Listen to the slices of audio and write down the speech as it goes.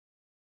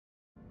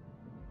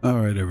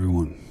Alright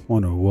everyone,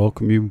 want to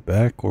welcome you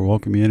back or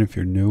welcome you in if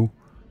you're new.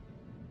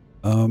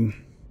 Got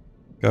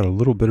a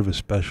little bit of a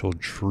special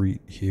treat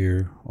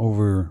here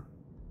over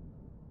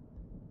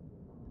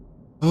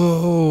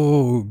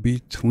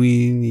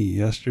between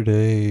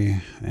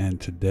yesterday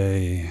and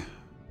today.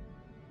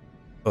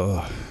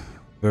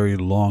 Very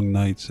long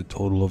nights, a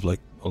total of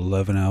like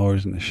 11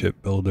 hours in the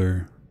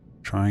shipbuilder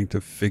trying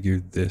to figure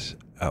this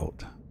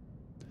out.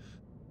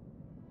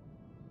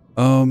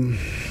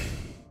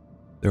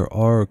 There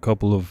are a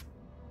couple of,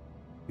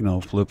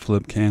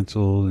 flip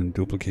cancel and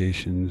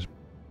duplications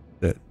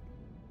that,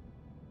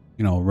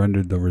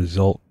 rendered the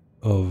result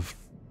of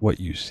what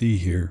you see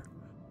here.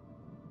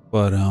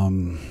 But,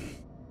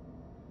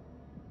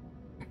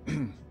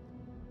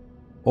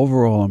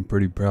 overall, I'm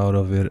pretty proud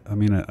of it. I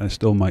mean, I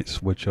still might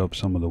switch up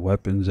some of the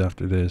weapons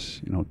after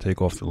this,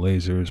 take off the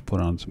lasers, put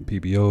on some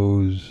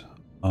PBOs.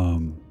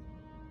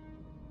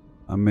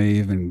 I may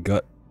even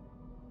gut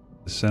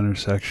the center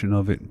section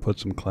of it and put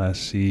some Class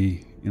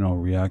C,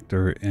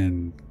 reactor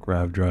and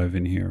grav drive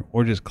in here,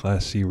 or just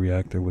Class C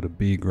reactor with a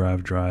B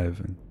grav drive,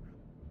 and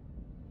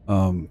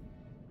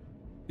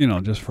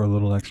just for a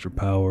little extra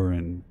power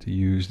and to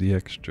use the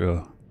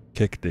extra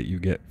kick that you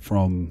get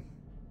from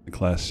the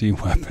Class C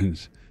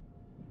weapons.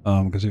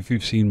 Because if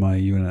you've seen my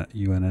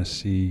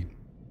UNSC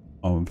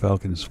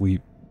Falcon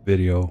Sweep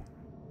video,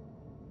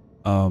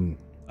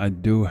 I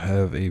do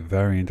have a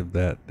variant of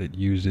that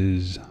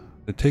uses.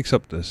 It takes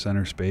up the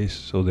center space,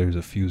 so there's a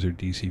Fusor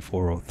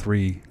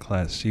DC403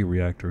 Class C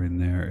reactor in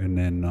there, and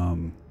then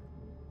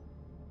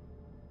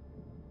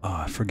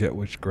I forget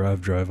which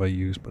grav drive I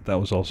used, but that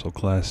was also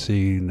Class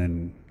C. And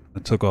then I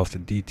took off the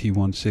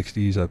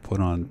DT160s, I put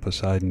on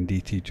Poseidon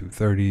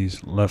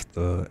DT230s, left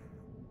the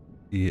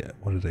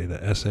what are they, the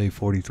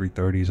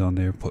SA4330s on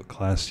there, put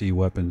Class C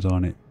weapons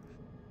on it,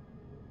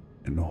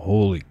 and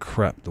holy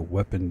crap, the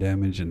weapon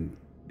damage and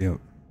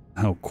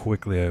how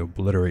quickly I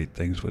obliterate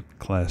things with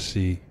Class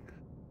C.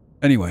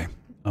 Anyway,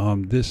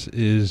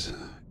 it's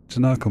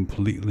not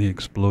completely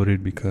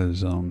exploded because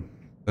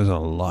there's a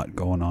lot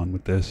going on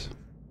with this.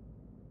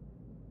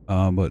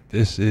 But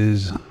this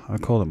is, I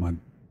call it my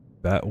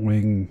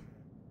Batwing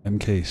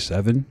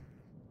MK7.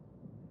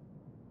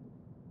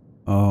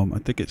 I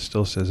think it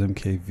still says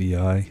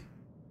MKVI.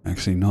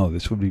 Actually, no,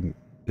 this would be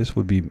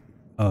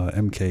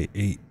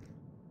MK8.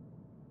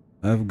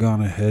 I've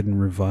gone ahead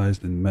and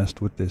revised and messed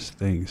with this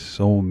thing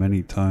so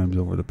many times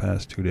over the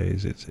past 2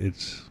 days.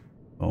 It's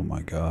oh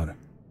my god.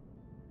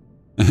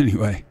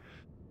 Anyway,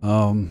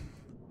 I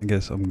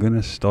guess I'm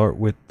gonna start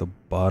with the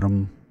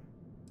bottom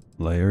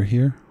layer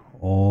here.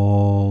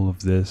 All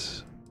of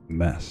this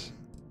mess.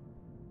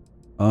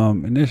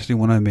 Initially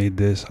when I made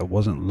this, I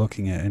wasn't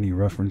looking at any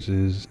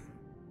references.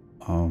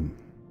 And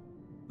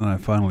I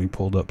finally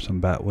pulled up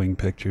some Batwing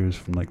pictures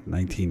from like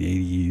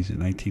 1980s and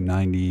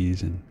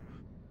 1990s, and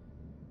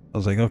I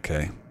was like,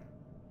 okay,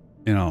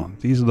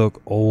 these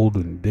look old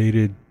and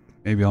dated.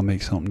 Maybe I'll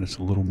make something that's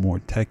a little more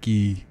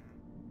techy,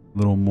 a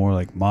little more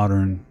like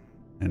modern.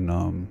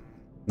 And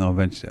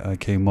eventually I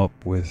came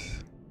up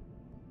with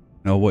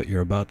what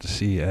you're about to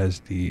see as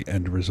the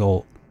end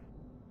result.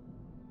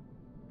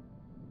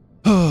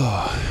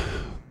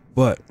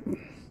 But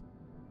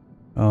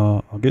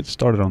I'll get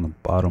started on the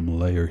bottom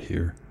layer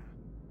here.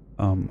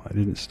 I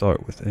didn't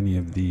start with any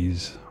of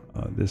these.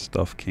 This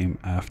stuff came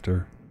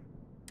after.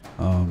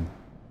 I'll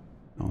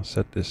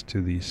set this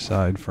to the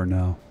side for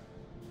now.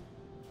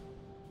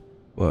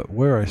 But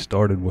where I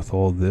started with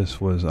all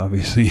this was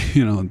obviously,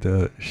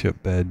 the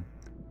ship bed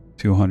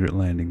 200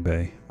 landing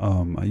bay.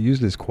 I use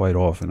this quite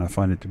often. I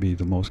find it to be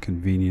the most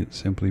convenient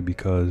simply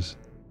because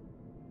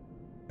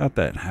got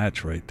that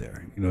hatch right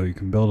there. You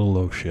can build a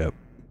low ship.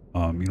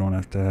 You don't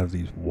have to have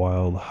these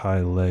wild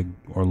high leg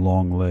or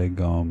long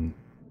leg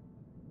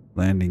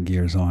landing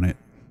gears on it.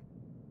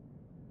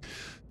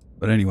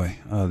 But anyway,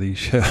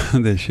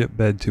 the ship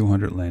bed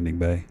 200 landing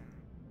bay.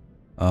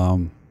 I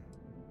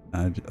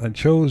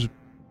chose,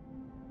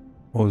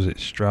 what was it,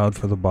 Stroud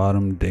for the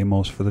bottom,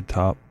 Deimos for the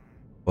top.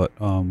 But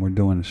we're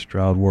doing a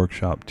Stroud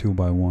workshop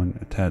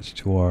 2x1 attached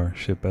to our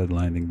ship bed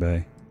landing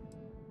bay.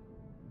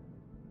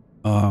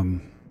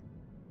 And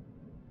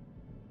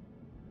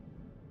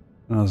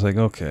I was like,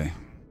 okay,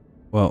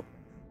 well,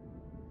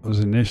 I was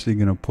initially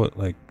gonna put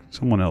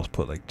someone else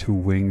put like 2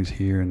 wings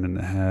here and then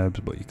the habs,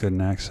 but you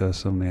couldn't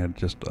access them. They had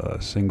just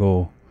a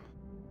single,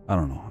 I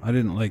don't know. I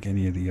didn't like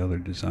any of the other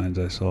designs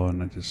I saw,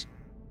 and I just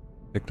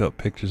picked up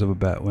pictures of a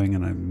Batwing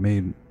and I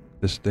made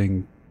this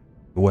thing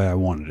the way I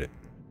wanted it.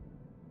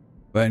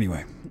 But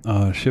anyway,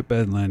 ship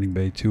bed landing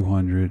bay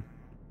 200.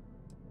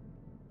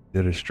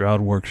 Did a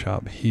Stroud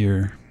workshop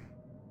here.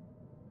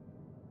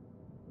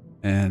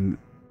 And,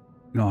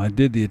 I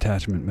did the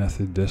attachment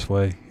method this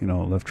way.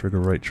 Left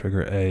trigger, right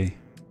trigger, A.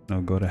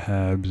 Go to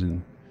habs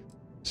and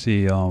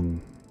see, how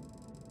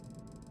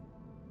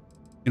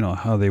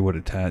they would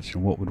attach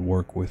and what would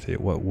work with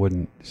it, what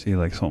wouldn't. See,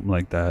 like something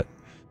like that.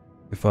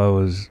 If I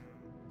was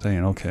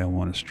saying, okay, I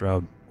want a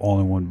Stroud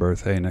all-in-one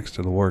berth A next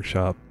to the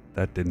workshop,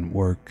 that didn't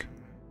work.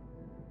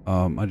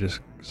 I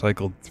just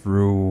cycled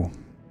through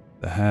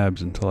the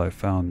habs until I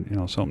found, you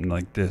know, something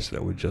like this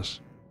that would just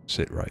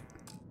sit right.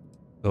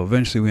 So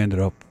eventually we ended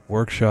up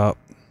workshop,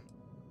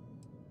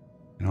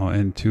 you know,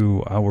 and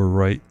to our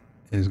right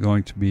is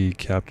going to be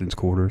captain's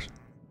quarters,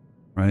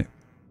 right?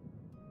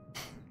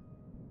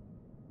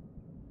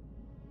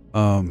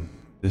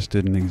 This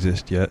didn't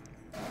exist yet.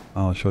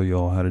 I'll show you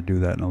all how to do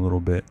that in a little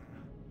bit.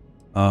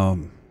 I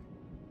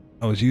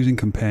was using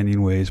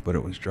companionways, but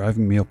it was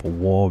driving me up a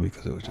wall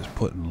because it was just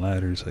putting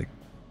ladders, like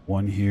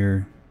one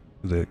here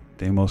to the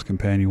Deimos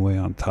Companionway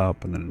on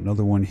top, and then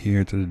another one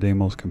here to the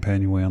Deimos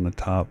Companionway on the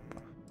top.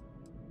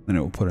 Then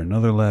it would put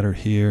another ladder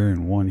here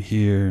and one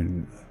here,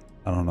 and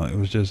I don't know,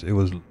 it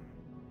was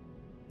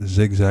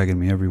zigzagging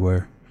me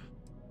everywhere.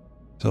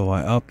 So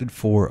I opted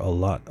for a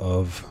lot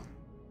of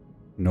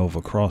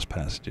Nova cross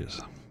passages.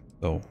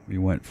 So we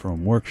went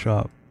from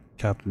workshop,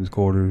 captain's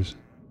quarters,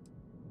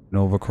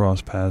 Nova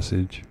cross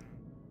passage,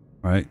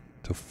 right,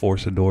 to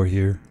force a door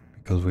here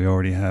because we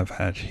already have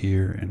hatch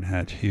here and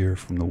hatch here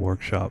from the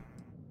workshop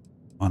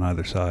on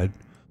either side,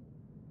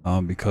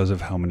 because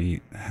of how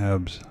many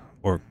habs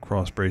or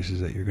cross braces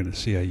that you're going to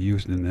see I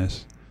used in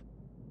this.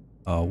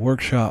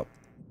 Workshop,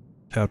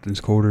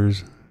 captain's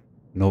quarters,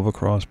 Nova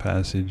cross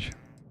passage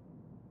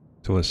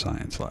to a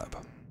science lab.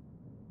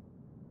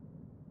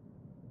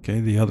 Okay,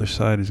 the other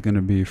side is going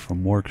to be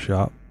from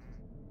workshop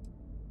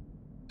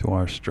to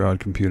our Stroud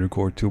computer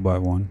core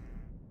 2x1.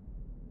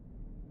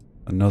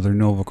 Another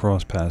Nova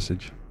cross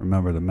passage.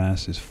 Remember, the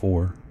mass is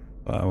 4.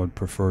 I would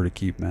prefer to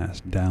keep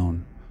mass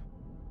down.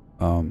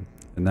 And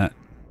that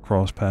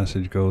cross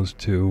passage goes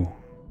to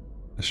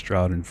the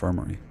Stroud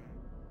infirmary.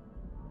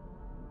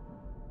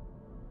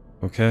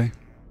 Okay.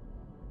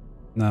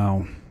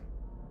 Now,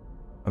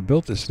 I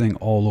built this thing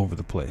all over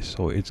the place,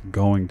 so it's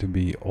going to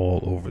be all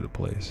over the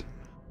place.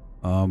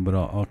 But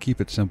I'll keep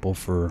it simple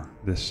for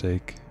this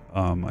sake.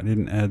 I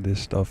didn't add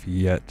this stuff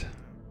yet.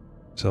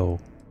 So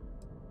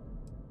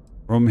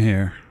from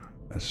here,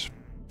 I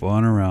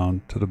spun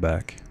around to the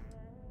back.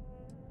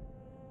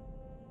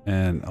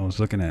 And I was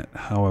looking at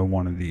how I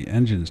wanted the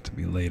engines to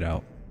be laid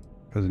out.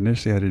 Because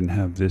initially I didn't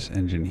have this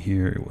engine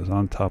here. It was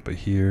on top of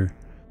here.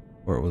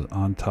 Or it was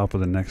on top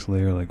of the next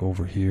layer, like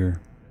over here.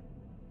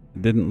 I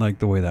didn't like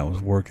the way that was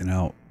working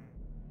out.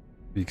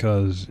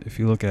 Because if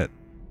you look at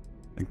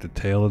like the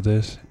tail of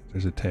this,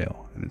 there's a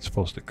tail, and it's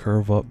supposed to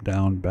curve up,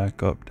 down,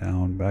 back up,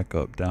 down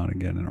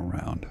again, and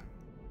around.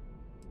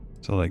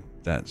 So like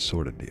that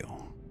sort of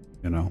deal,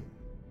 you know?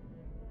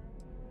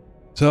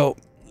 So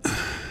I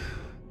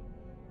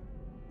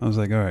was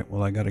like, all right,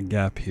 well, I got a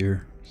gap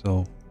here.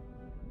 So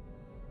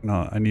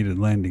no, I needed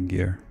landing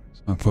gear.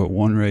 So I put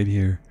one right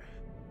here.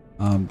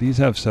 These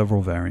have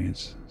several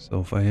variants. So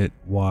if I hit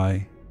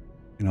Y,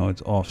 you know,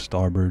 it's off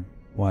starboard.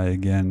 Y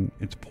again,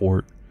 it's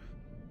port.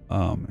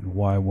 And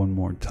Y one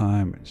more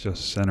time, it's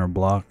just center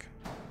block.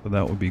 So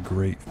that would be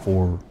great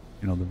for,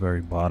 you know, the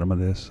very bottom of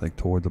this, like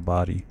toward the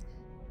body.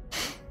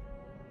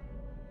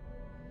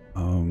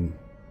 And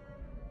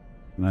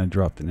I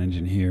dropped an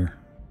engine here.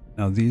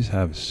 Now these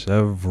have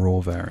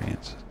several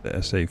variants, the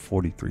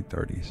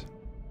SA4330s.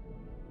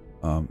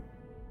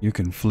 You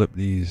can flip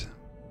these.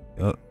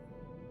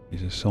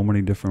 These are so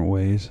many different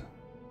ways.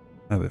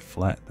 Have it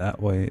flat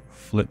that way, it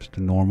flips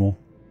to normal.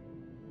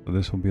 So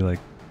this will be like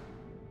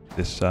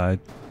this side.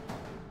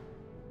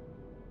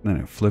 Then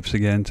it flips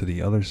again to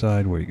the other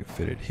side where you can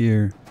fit it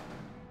here.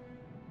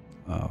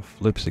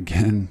 Flips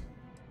again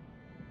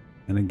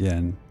and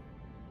again.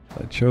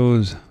 I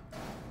chose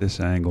this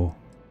angle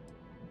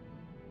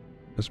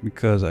just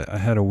because I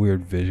had a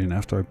weird vision.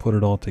 After I put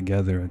it all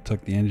together, I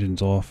took the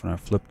engines off and I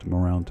flipped them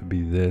around to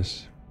be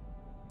this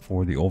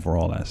for the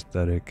overall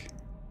aesthetic.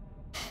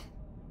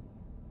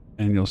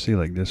 And you'll see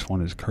like this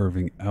one is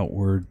curving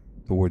outward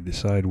toward the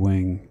side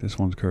wing. This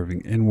one's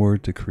curving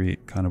inward to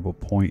create kind of a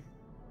point.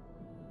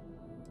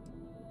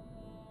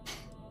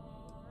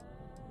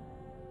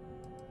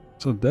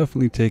 So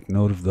definitely take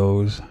note of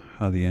those,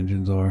 how the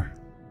engines are.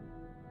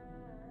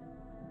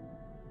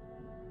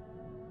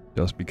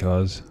 Just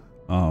because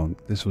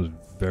this was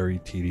very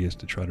tedious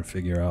to try to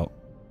figure out.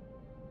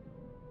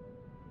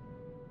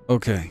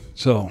 Okay,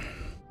 so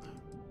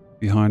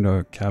behind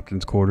our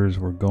captain's quarters,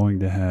 we're going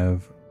to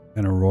have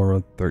an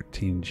Aurora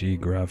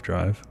 13G grav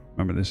drive.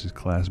 Remember, this is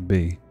class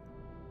B.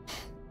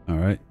 All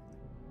right.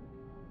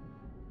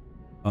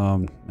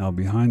 Now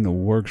behind the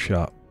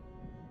workshop,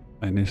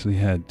 I initially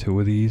had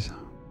 2 of these,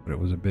 but it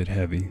was a bit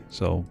heavy.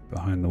 So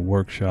behind the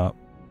workshop,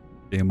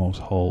 Deimos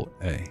Hull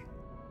A.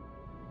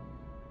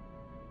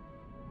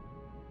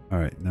 All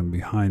right, and then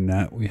behind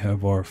that we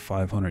have our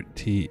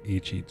 500T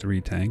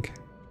HE3 tank,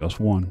 just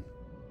one.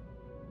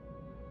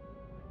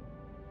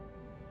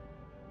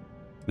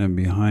 Then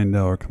behind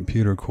our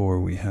computer core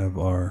we have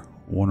our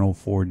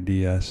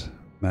 104DS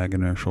mag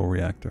inertial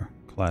reactor,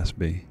 class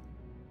B.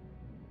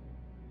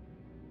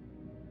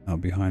 Now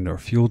behind our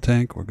fuel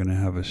tank we're going to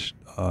have a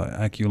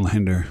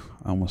Acculander.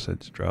 I almost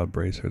said Stroud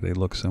bracer, they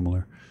look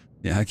similar.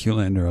 The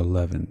Acculander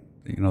 11,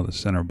 you know, the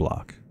center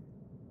block.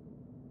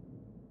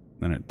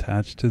 Then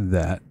attached to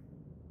that,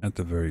 at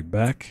the very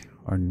back,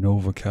 our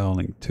Nova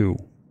Cowling 2,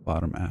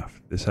 bottom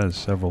aft. This has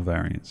several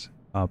variants.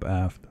 Top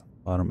aft,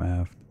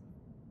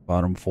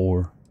 bottom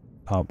 4,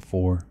 top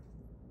 4.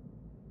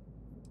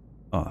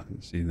 Oh,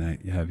 you see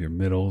that you have your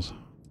middles.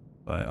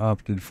 I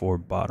opted for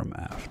bottom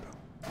aft.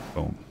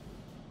 Boom.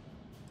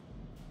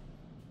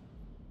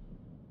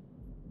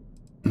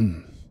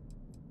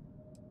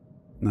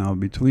 Now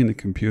between the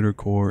computer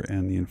core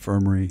and the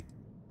infirmary,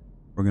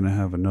 we're going to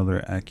have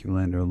another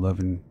Acculander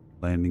 11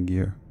 landing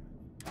gear.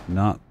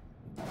 Not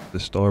the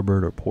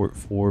starboard or port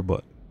 4,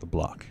 but the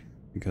block.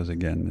 Because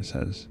again, this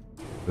has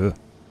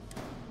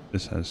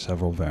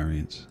several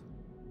variants.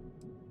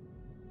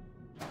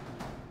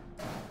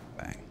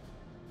 Bang.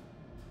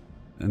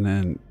 And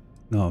then,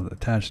 no,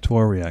 attached to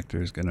our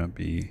reactor is going to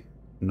be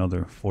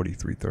another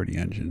 4330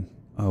 engine.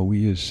 We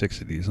used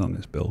 6 of these on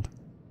this build.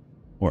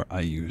 Or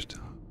I used.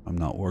 I'm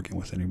not working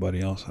with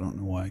anybody else. I don't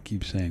know why I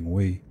keep saying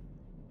we.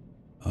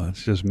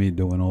 It's just me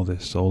doing all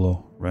this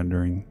solo,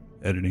 rendering,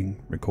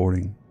 editing,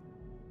 recording.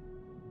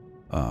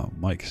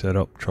 Mic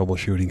setup,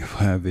 troubleshooting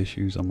if I have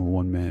issues. I'm a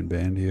one-man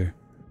band here.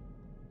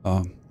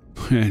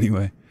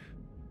 Anyway,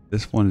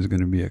 this one is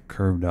going to be a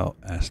curved out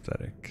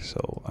aesthetic.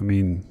 So, I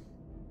mean,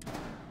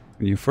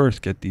 when you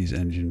first get these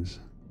engines,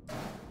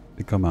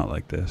 they come out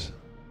like this.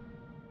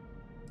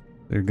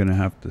 They're going to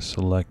have to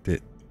select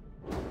it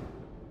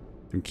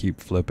and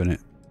keep flipping it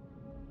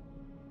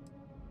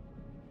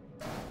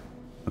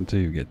until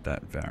you get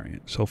that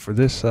variant. So for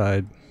this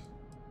side,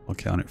 I'll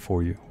count it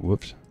for you.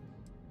 Whoops.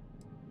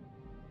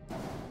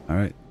 All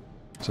right.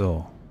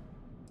 So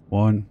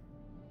 1,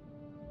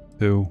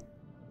 2,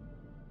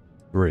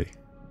 3.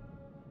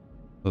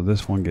 So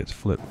this one gets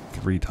flipped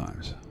 3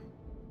 times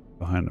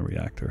behind the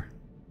reactor.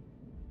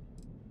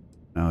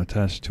 Now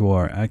attached to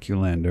our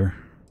Acculander,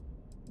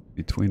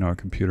 between our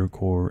computer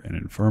core and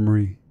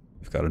infirmary,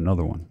 we've got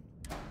another one.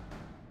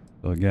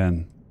 So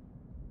again,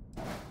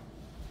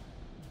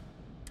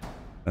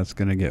 that's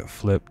going to get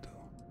flipped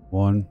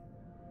 1,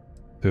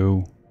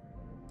 2,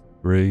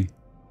 3,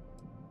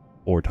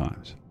 4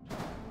 times.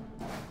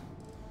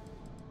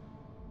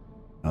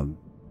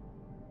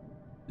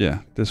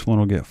 Yeah, this one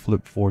will get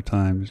flipped 4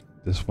 times.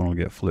 This one will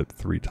get flipped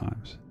 3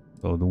 times.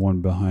 So the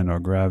one behind our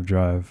grav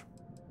drive,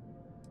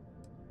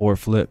 4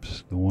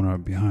 flips. The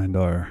one behind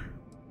our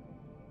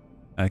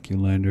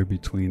Acculander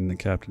between the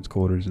captain's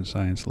quarters and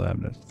science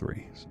lab, that's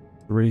 3. So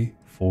 3,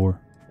 4,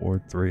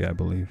 4, 3, I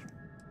believe.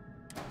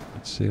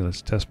 Let's see,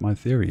 let's test my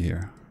theory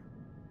here.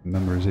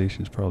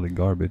 Memorization is probably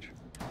garbage.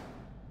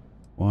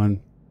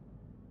 1,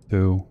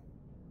 2,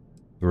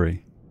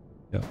 3.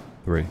 Yep,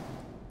 3.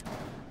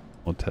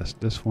 We'll test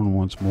this one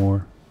once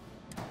more.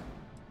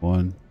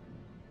 1,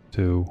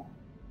 2,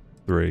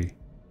 3,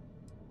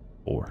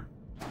 4.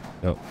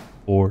 Yep,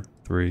 4,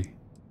 3,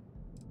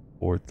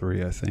 4,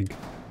 3, I think.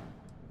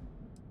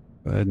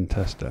 Go ahead and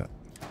test that.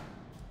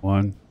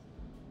 1,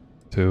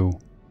 2,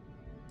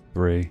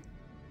 3,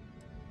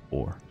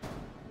 4.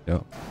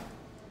 Yep.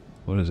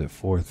 What is it?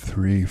 4,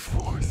 3,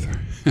 4,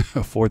 3.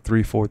 4,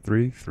 3, 4,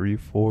 3. 3,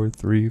 4,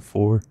 3,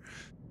 4.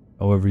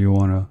 However you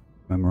want to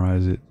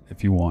memorize it,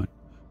 if you want.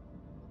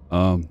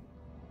 I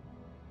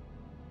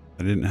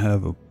didn't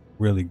have a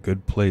really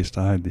good place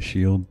to hide the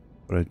shield,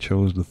 but I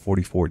chose the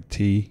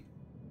 44T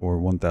or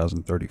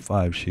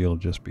 1035 shield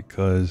just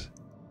because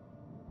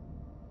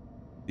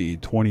the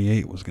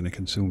 28 was going to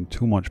consume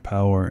too much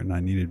power and I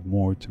needed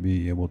more to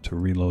be able to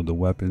reload the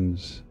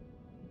weapons.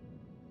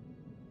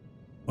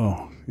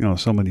 Oh, you know,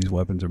 some of these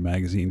weapons are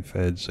magazine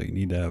fed, so you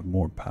need to have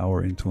more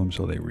power into them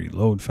so they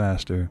reload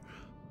faster,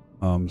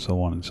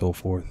 so on and so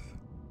forth.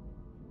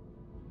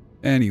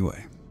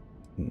 Anyway,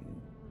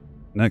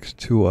 next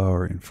to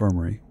our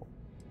infirmary,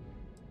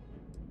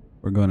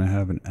 we're going to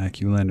have an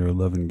Acculander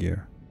 11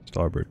 gear,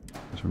 starboard.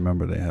 Just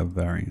remember they have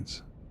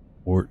variants.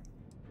 Port,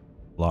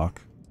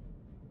 block,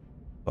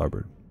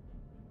 starboard.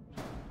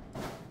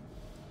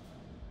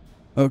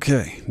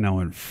 Okay, now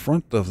in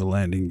front of the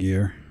landing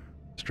gear,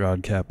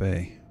 Stroud Cap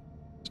A,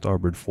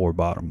 starboard 4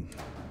 bottom.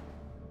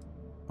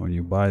 When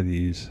you buy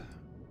these,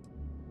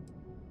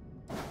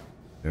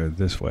 they're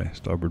this way,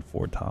 starboard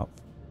 4 top.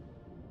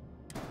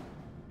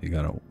 You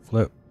gotta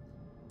flip,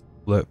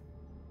 flip,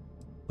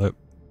 flip,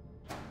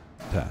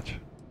 attach.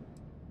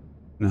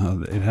 Now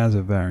it has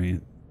a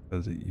variant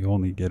because you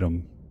only get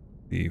them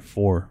the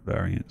 4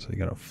 variant, so you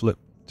gotta flip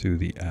to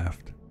the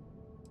aft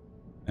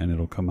and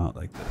it'll come out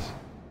like this.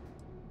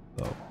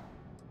 So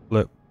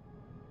flip,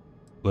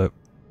 flip,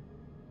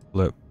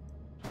 flip,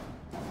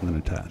 and then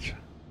attach.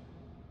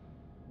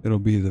 It'll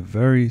be the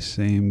very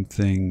same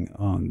thing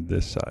on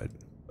this side,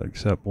 but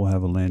except we'll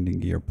have a landing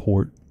gear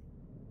port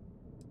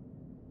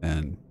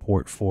and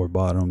port 4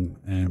 bottom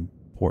and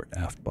port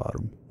aft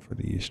bottom for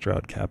the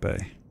Stroud Cap A.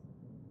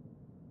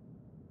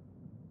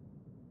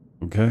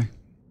 Okay.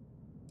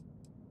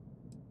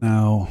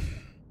 Now,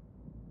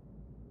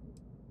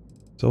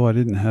 so I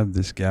didn't have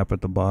this gap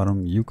at the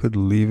bottom. You could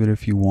leave it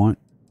if you want,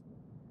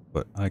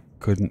 but I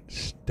couldn't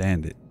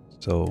stand it.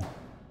 So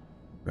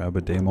grab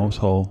a Deimos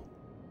Hull,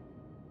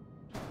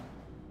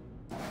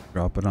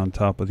 drop it on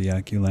top of the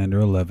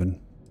Acculander 11.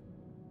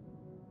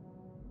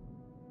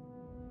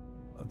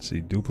 let's see,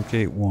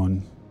 duplicate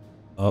one,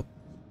 up,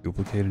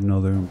 duplicate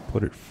another, and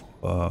put it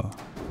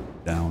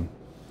down.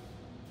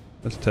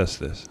 Let's test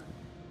this.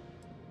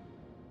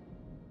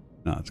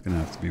 No, it's gonna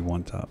have to be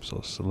one top.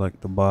 So select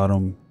the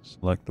bottom,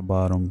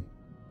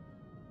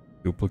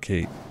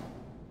 duplicate,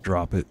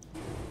 drop it.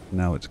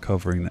 Now it's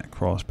covering that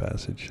cross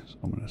passage. So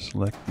I'm gonna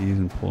select these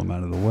and pull them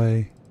out of the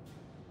way.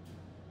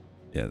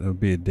 Yeah, there'll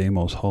be a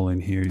Deimos Hull in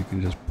here. You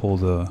can just pull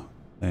the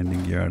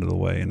landing gear out of the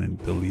way and then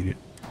delete it.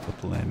 Put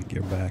the landing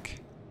gear back.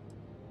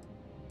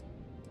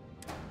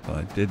 So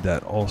I did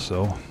that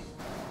also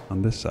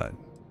on this side.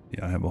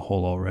 Yeah, I have a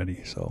hole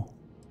already, so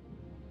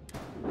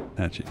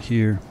attach it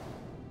here.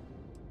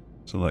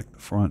 Select the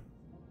front.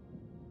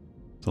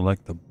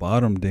 Select the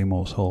bottom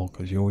Deimos Hull,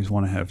 because you always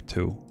want to have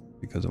two.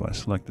 Because if I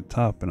select the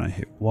top and I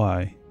hit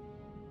Y,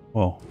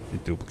 well,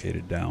 it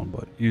duplicated down,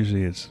 but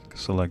usually it's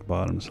select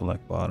bottom,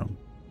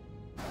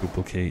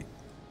 duplicate,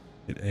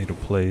 hit A to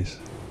place.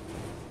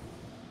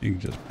 You can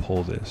just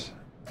pull this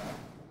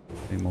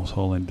Deimos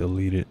Hull and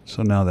delete it.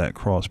 So now that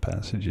cross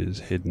passage is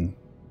hidden,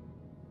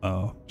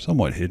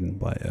 somewhat hidden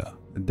by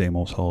a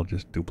Deimos Hull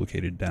just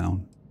duplicated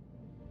down.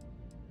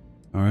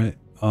 All right.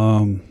 I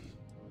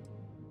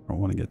don't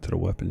want to get to the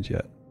weapons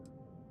yet.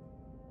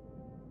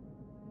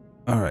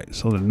 All right.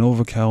 So the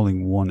Nova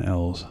Cowling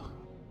 1Ls.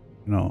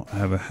 You know, I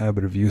have a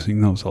habit of using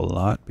those a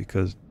lot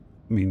because,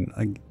 I mean,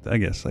 I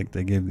guess like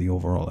they give the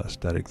overall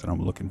aesthetic that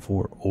I'm looking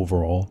for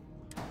overall.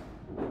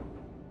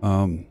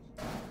 I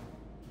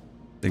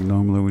think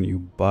normally when you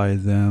buy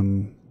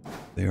them,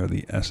 they are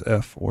the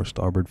SF or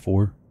starboard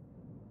 4.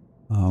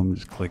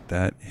 Just click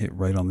that, hit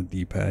right on the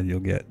D-pad,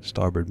 you'll get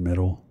starboard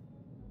middle,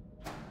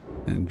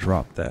 and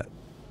drop that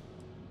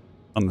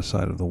on the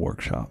side of the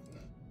workshop.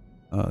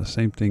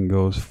 Same thing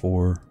goes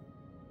for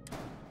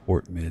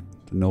port mid,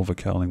 the Nova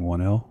Cowling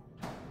 1L.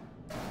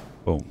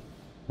 Boom,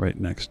 right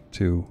next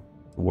to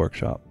the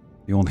workshop.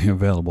 The only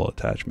available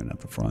attachment at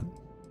the front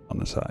on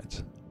the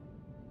sides.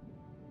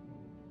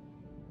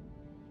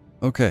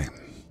 Okay,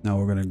 now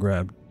we're going to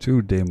grab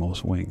two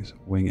Deimos wings,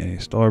 wing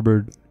A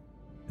starboard,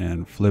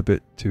 and flip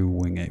it to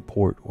wing A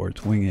port, or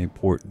it's wing A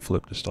port and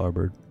flip to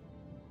starboard.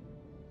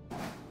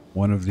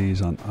 One of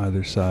these on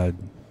either side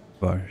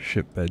of our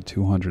shipbed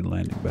 200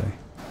 landing bay.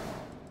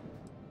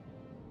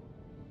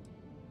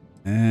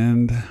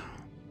 And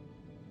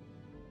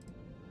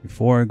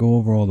before I go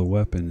over all the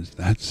weapons,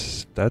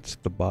 that's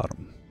the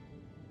bottom.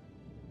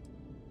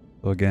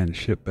 So again,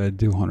 shipbed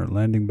 200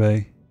 landing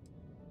bay,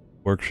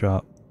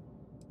 workshop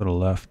to the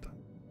left,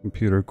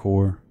 computer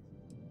core,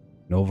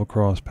 Nova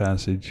cross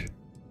passage,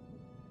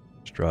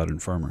 Stroud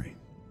infirmary.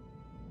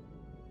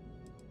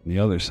 On the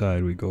other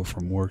side, we go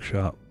from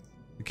workshop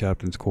to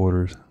captain's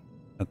quarters.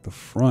 At the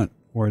front,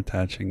 we're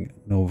attaching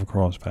Nova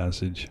cross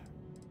passage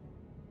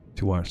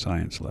to our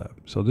science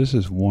lab. So this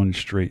is one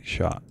straight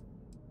shot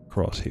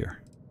across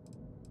here.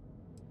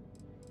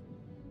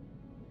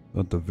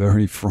 At the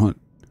very front,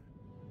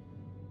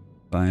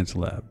 science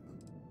lab,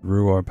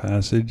 through our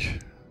passage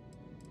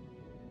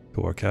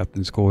to our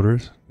captain's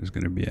quarters. There's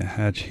going to be a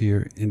hatch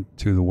here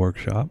into the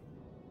workshop,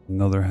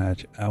 another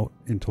hatch out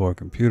into our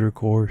computer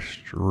core,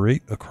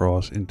 straight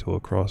across into a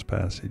cross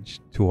passage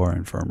to our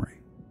infirmary,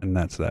 and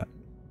that's that.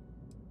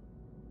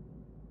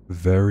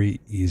 Very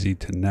easy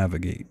to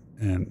navigate,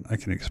 and I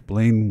can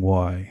explain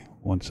why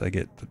once I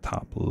get the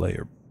top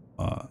layer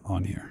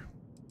on here.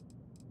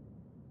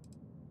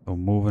 So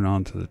moving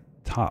on to the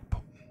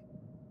top.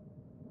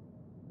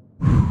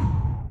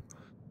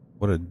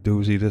 What a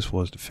doozy this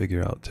was to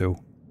figure out too.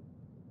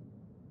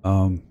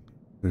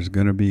 There's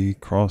gonna be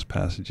cross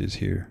passages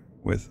here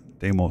with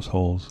Deimos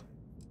Hulls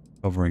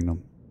covering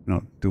them, you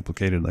know,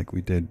 duplicated like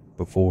we did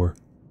before.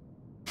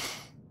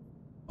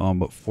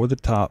 But for the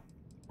top,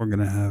 we're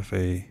gonna have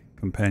a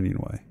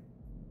companionway.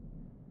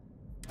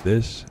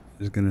 This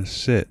is gonna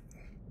sit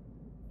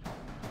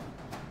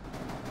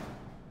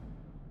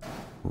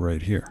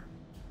right here,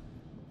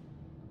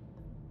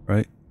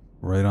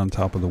 right on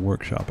top of the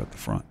workshop at the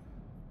front.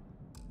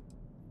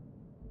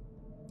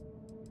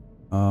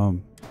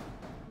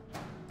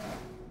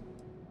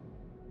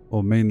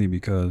 Well, mainly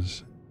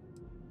because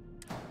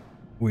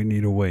we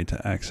need a way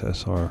to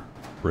access our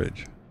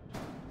bridge.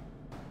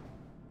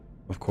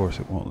 Of course,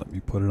 it won't let me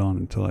put it on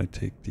until I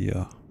take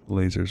the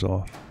lasers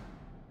off.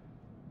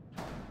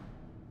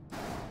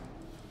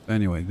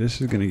 Anyway, this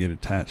is going to get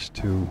attached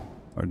to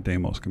our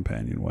Deimos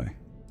companionway.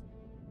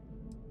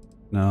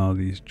 Now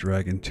these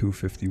Dragon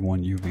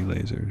 251 UV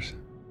lasers.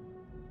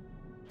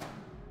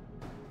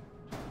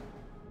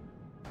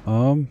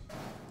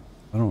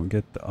 I don't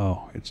get the,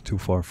 oh, it's too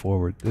far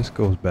forward. This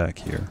goes back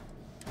here.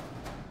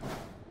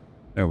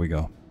 There we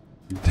go.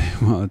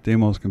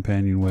 Deimos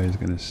companionway is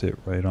going to sit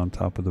right on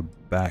top of the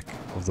back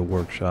of the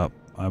workshop.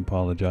 I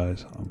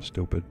apologize. I'm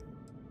stupid.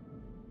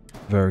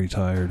 Very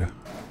tired.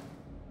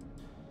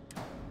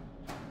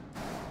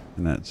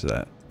 And that's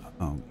that.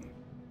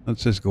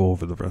 Let's just go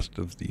over the rest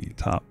of the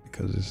top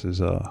because this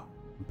is a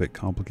bit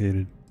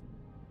complicated.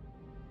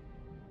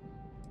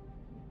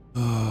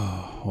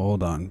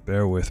 Hold on,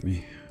 bear with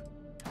me.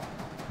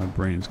 My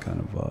brain's kind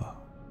of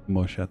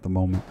mush at the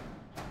moment.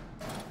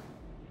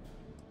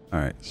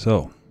 Alright,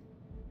 so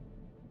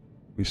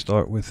we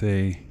start with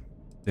a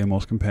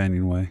Deimos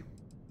Companionway.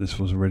 This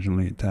was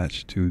originally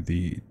attached to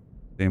the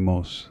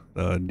Deimos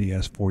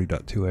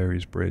DS40.2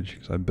 Ares bridge,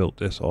 because I built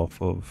this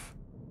off of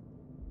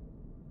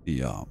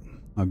the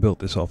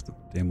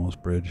Deimos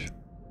bridge.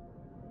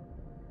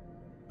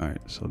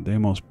 Alright, so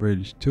Deimos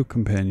bridge to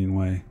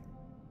Companionway,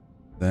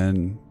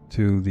 then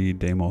to the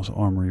Deimos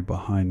armory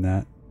behind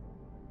that.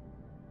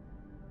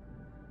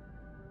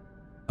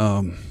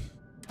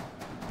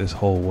 This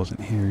hole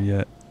wasn't here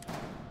yet.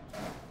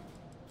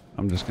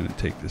 I'm just going to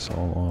take this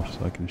all off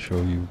so I can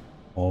show you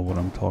all what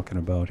I'm talking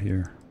about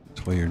here.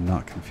 This way you're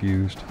not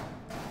confused.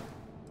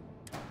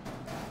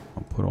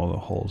 I'll put all the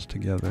holes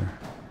together.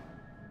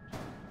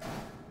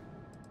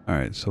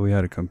 Alright, so we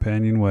had a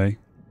companionway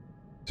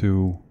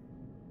to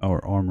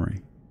our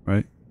armory,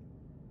 right?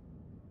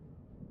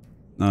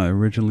 Now I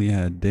originally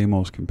had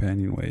Deimos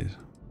companionways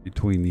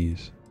between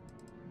these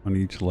on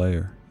each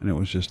layer, and it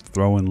was just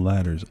throwing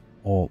ladders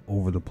all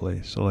over the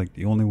place. So like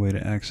the only way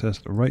to access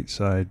the right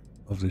side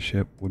of the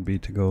ship would be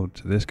to go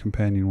to this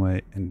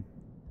companionway and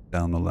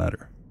down the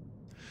ladder.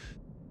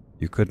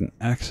 You couldn't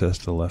access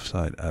the left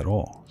side at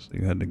all, so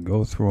you had to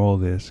go through all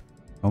this,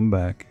 come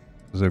back,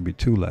 because there'd be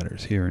two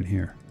ladders here and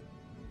here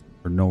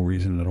for no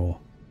reason at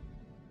all.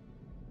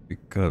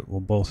 Because,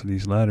 well, both of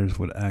these ladders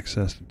would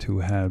access the two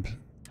habs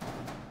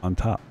on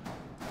top.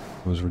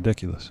 It was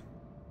ridiculous.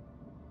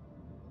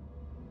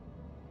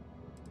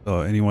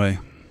 So anyway,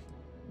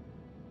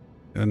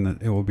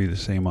 and it will be the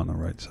same on the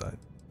right side.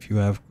 If you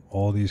have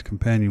all these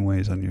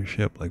companionways on your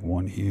ship, like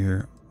one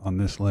here on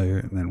this layer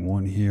and then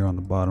one here on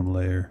the bottom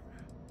layer,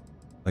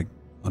 like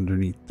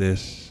underneath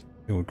this,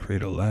 it would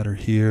create a ladder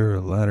here,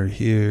 a ladder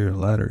here, a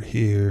ladder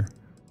here,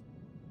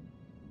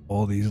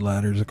 all these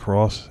ladders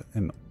across,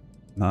 and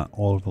not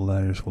all of the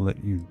ladders will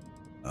let you.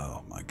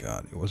 Oh my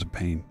god, it was a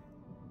pain.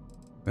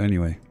 But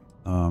anyway,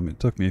 it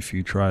took me a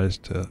few tries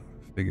to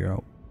figure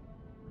out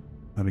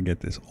how to get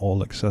this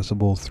all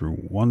accessible through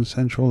one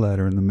central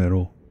ladder in the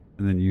middle,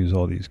 and then use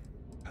all these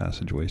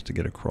passageways to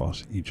get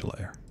across each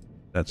layer.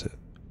 That's it.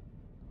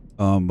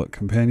 But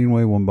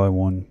companionway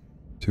 1x1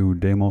 to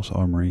Deimos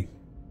armory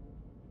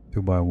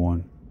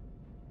 2x1,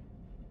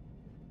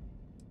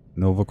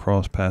 Nova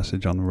cross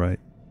passage on the right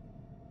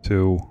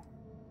to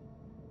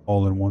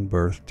all in one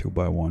berth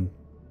 2x1.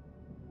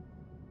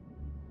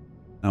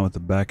 Now at the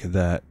back of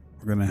that,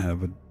 we're gonna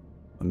have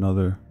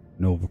another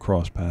Nova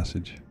cross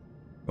passage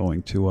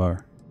going to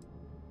our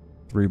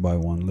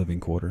 3x1 living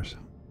quarters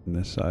on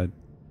this side.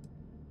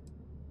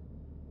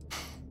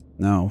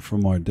 Now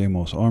from our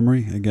Deimos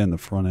armory, again the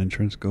front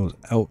entrance goes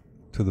out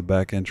to the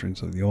back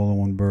entrance of the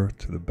all-in-one berth,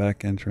 to the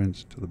back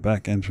entrance, to the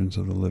back entrance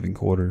of the living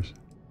quarters.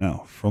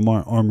 Now from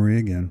our armory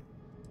again,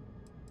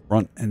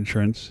 front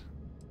entrance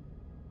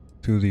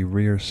to the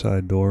rear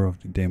side door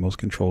of the Deimos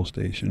control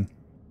station,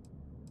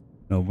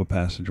 Nova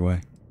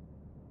passageway.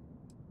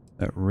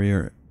 That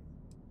rear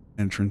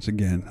entrance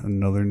again,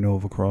 another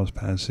Nova cross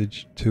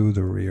passage to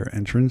the rear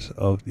entrance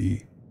of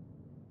the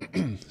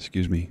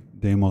excuse me,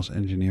 Deimos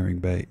Engineering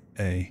Bay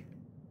A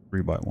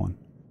 3x1.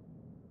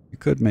 You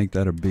could make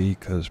that a B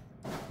because,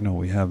 you know,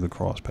 we have the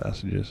cross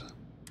passages.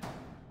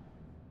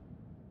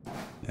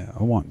 Yeah,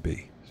 I want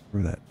B.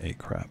 Screw that A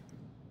crap.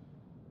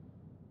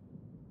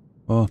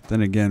 Well,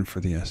 then again, for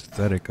the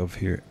aesthetic of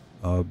here,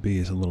 B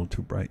is a little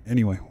too bright.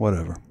 Anyway,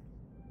 whatever.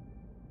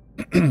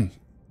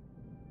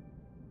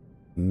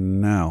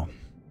 Now,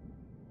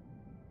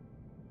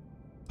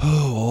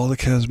 all the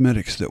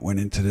cosmetics that went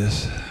into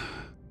this.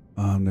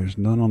 There's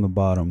none on the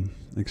bottom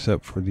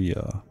except for the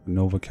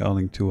Nova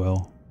Cowling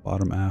 2L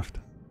bottom aft.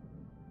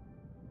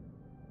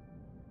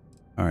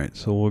 Alright,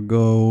 so we'll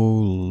go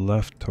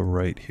left to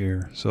right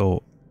here.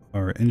 So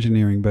our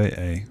Engineering Bay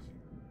A.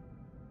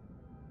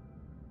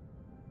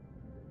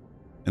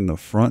 In the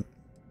front,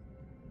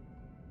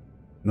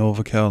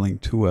 Nova Cowling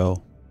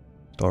 2L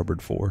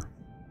starboard 4.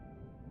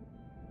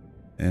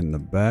 In the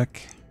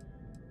back,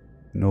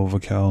 Nova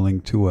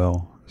Cowling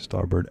 2L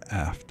starboard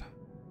aft.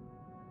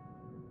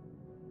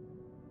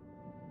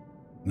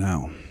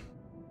 Now,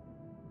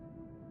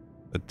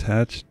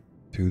 attached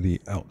to the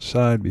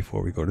outside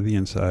before we go to the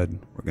inside,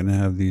 we're going to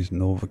have these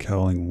Nova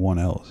Cowling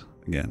 1Ls.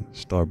 Again,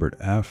 starboard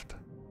aft,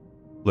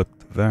 flip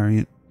the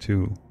variant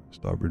to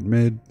starboard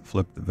mid,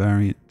 flip the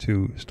variant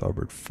to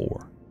starboard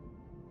 4.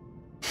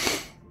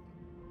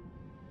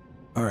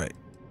 Alright,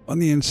 on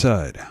the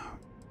inside,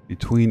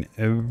 between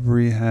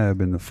every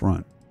hab in the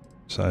front,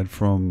 aside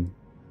from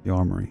the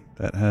armory,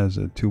 that has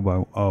a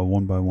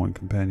 1x1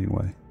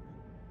 companionway.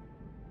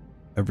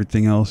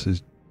 Everything else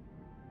is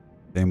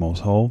Deimos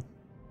Hull,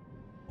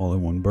 all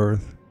in one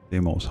berth,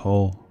 Deimos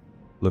Hull,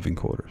 living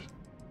quarters.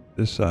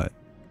 This side,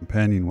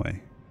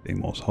 companionway,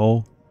 Deimos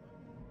Hull,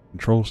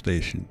 control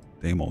station,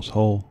 Deimos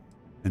Hull,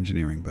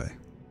 engineering bay.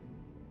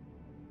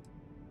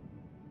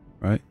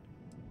 Right?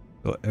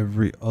 So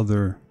every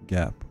other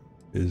gap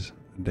is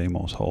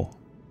Deimos Hull.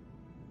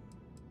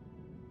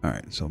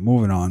 Alright, so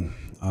moving on.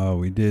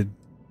 We did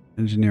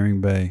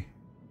engineering bay,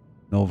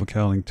 Nova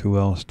Cowling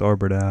 2L,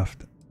 starboard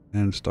aft,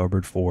 and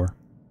starboard 4.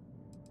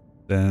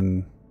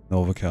 Then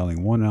Nova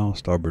Cowling 1L,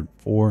 starboard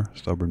 4,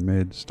 starboard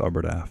mid,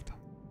 starboard aft.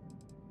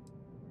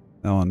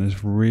 Now on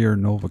this rear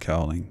Nova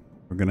Cowling,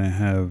 we're going to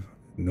have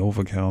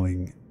Nova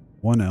Cowling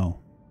 1L,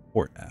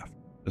 port aft,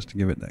 just to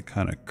give it that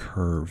kind of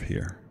curve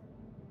here.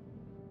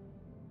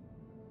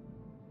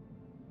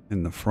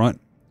 In the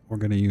front, we're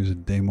going to use a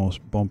Deimos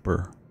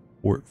bumper,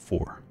 port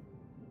 4.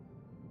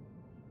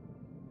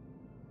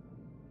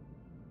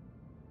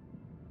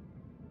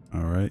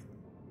 Alright,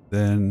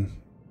 then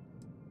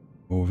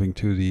moving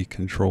to the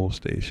control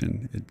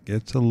station. It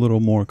gets a little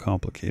more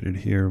complicated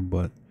here,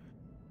 but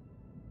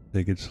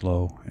take it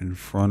slow. In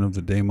front of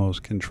the Deimos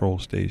control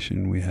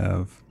station, we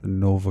have the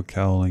Nova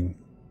Cowling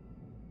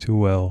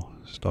 2L,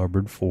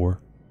 starboard 4.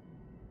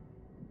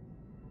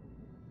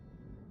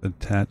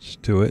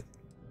 Attached to it,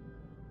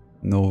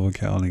 Nova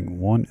Cowling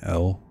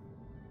 1L,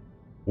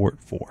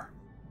 port 4.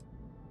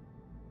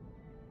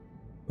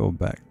 Go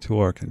back to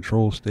our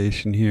control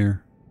station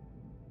here.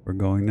 We're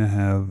going to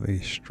have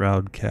a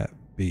Stroud Cat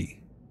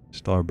B,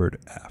 starboard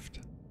aft.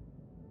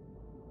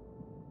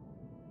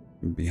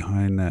 And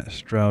behind that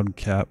Stroud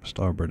Cap,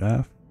 starboard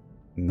aft,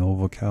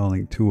 Nova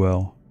Cowling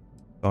 2L,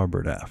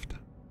 starboard aft.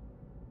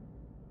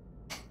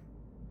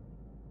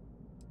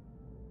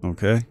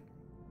 Okay.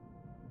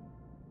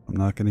 I'm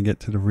not going to get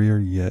to the rear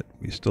yet.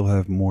 We still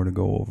have more to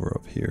go over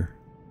up here.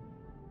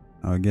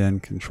 Now again,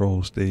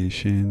 control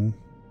station,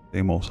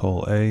 Deimos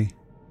Hull A,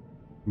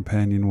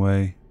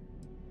 Companionway,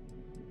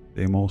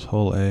 Deimos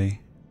Hull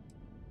A,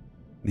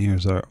 and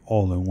here's our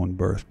all-in-one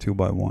berth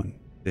 2x1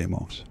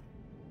 Deimos.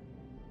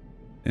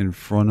 In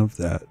front of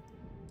that,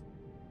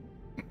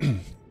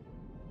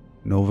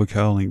 Nova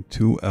Cowling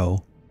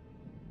 2L,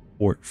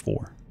 port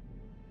 4.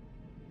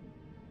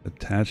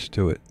 Attached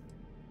to it,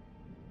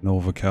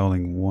 Nova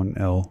Cowling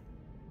 1L,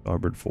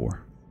 starboard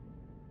 4.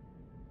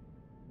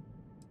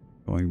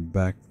 Going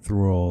back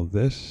through all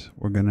this,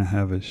 we're going to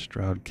have a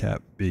Stroud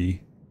Cap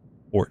B,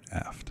 port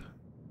aft.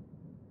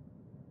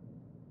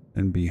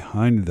 And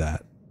behind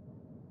that,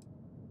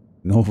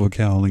 Nova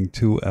Cowling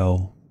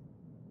 2L,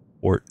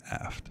 port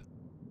aft.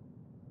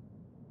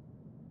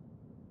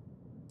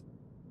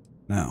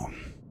 Now,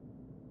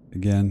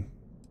 again,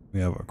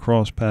 we have a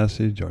cross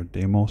passage, our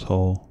Deimos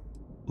Hull,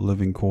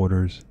 living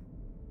quarters.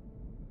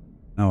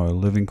 Now our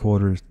living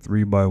quarters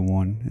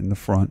 3x1 in the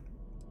front,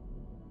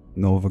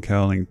 Nova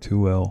Cowling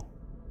 2L,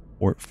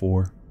 port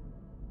 4.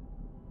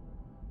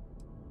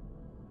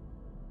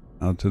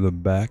 Now to the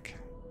back,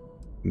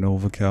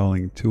 Nova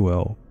Cowling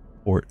 2L,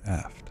 port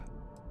aft.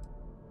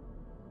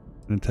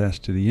 And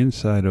attached to the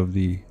inside of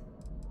the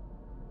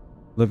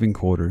living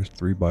quarters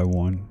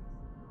 3x1,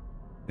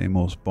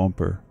 Deimos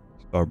bumper,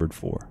 starboard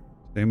 4.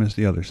 Same as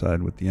the other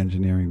side with the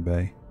engineering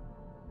bay.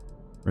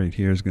 Right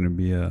here is going to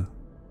be a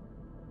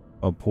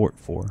port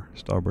 4,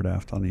 starboard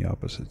aft on the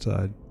opposite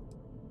side.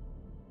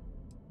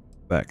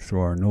 Back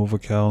through our Nova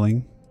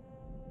Cowling,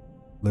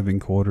 living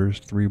quarters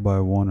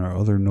 3x1, our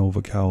other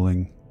Nova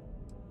Cowling.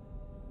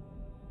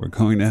 We're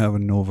going to have a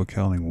Nova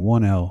Cowling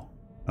 1L,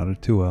 not a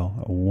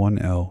 2L, a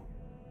 1L,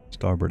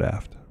 starboard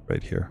aft,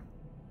 right here.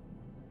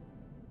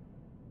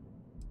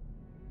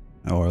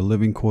 Now our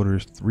living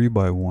quarters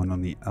 3x1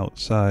 on the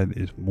outside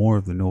is more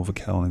of the Nova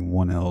Cowling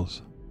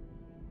 1Ls.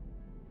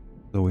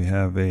 So we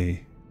have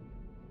a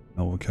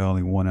Nova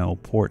Cowling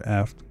 1L port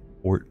aft,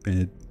 port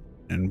mid,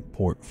 and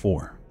port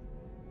 4.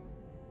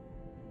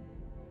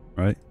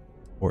 Right?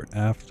 Port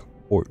aft,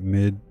 port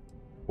mid,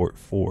 port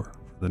 4 for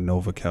the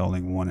Nova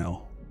Cowling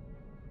 1L.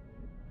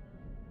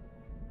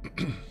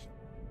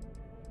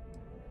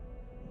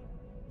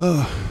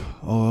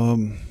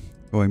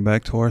 Going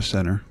back to our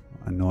center,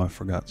 I know I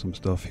forgot some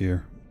stuff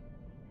here.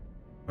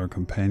 Our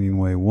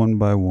Companionway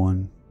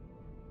 1x1,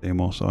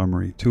 Deimos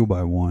Armory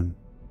 2x1,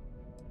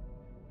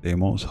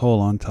 Deimos Hull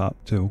on top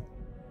too.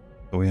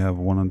 So we have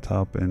one on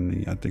top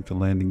and I think the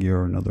landing gear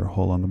or another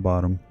hull on the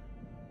bottom.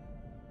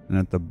 And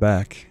at the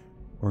back,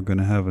 we're going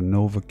to have a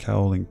Nova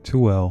Cowling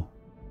 2L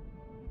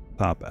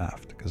top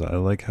aft, because I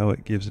like how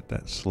it gives it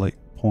that slight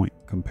point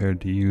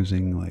compared to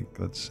using, like,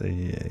 let's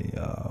say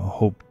a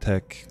Hope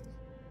Tech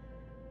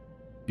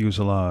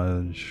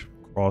fuselage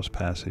cross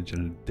passage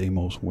and a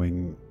Deimos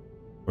wing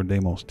or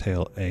Deimos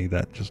tail A.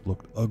 That just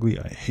looked ugly.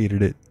 I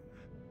hated it.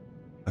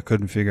 I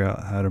couldn't figure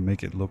out how to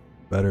make it look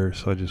better,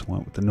 so I just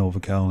went with the Nova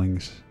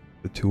Cowlings,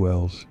 the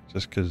 2Ls,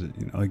 just because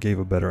it gave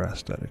a better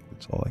aesthetic.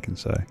 That's all I can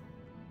say.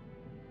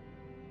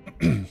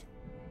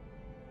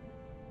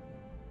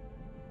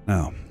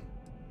 Now,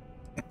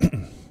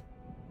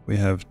 we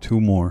have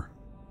two more.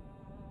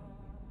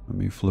 Let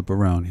me flip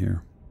around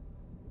here.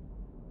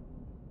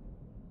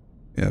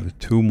 We have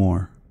two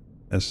more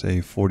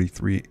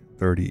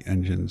SA4330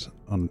 engines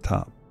on the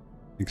top,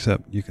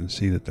 except you can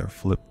see that they're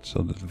flipped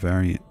so that the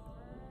variant,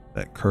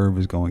 that curve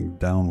is going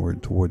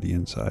downward toward the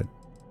inside.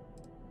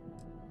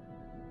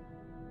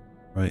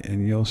 Right,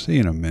 and you'll see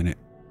in a minute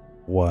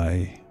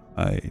why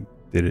I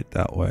did it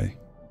that way.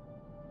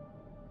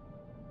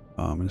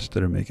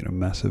 Instead of making a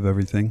mess of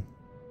everything.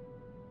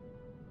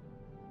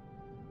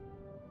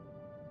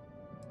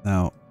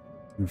 Now,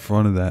 in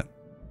front of that,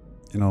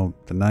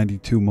 the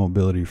 92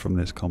 mobility from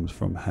this comes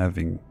from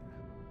having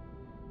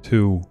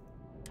 2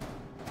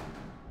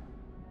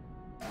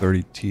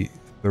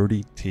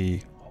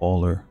 30T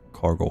hauler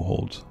cargo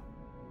holds.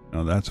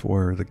 Now that's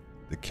where the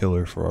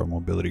killer for our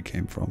mobility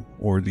came from,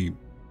 or the,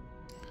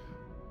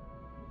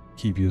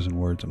 keep using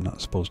words I'm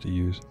not supposed to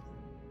use.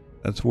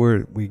 That's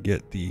where we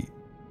get the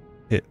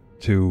hit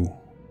to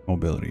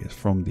mobility, is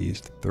from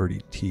these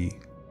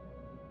 30T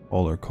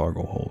hauler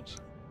cargo holds.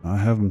 Now I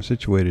have them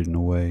situated in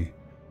a way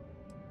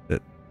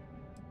that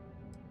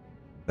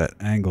that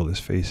angle is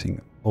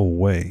facing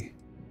away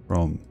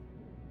from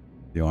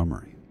the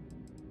armory.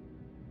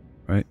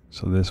 Right,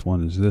 so this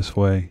one is this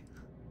way.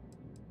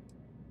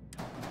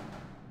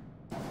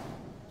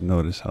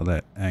 Notice how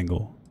that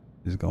angle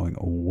is going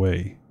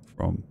away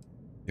from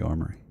the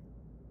armory.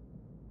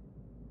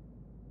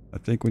 I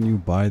think when you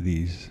buy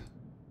these,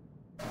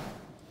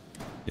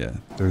 yeah,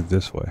 they're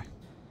this way,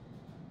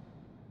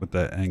 with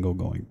that angle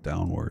going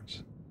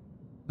downwards.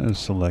 And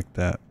select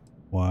that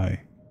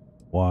Y.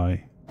 So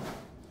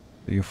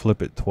you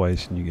flip it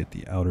twice and you get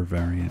the outer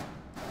variant.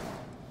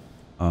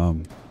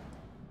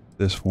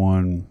 This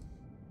one,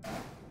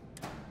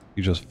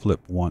 you just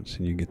flip once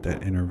and you get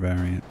that inner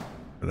variant,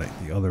 or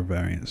like the other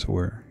variants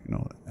where, you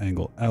know,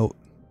 angle out.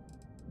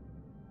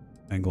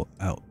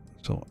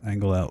 So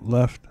angle out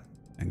left,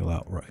 angle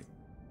out right.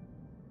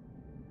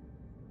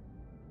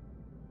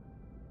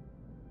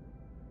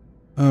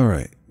 All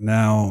right,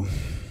 now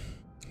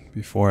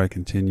before I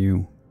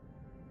continue,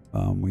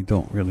 we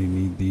don't really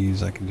need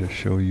these. I can just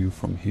show you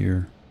from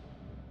here.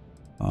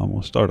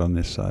 We'll start on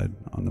this side,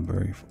 on the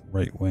very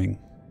right wing.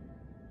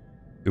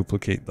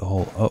 Duplicate the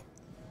hull up.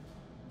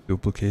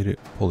 Duplicate it,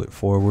 pull it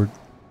forward.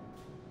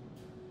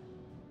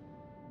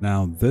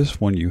 Now this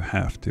one you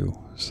have to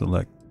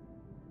select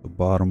the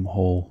bottom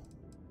hole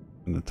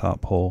and the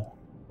top hole.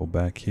 Go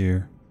back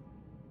here,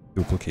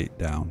 duplicate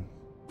down,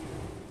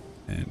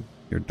 and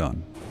you're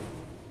done.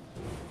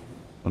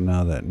 So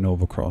now that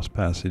Nova cross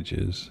passage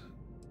is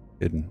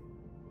hidden,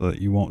 so that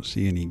you won't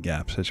see any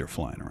gaps as you're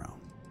flying around.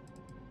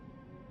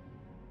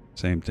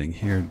 Same thing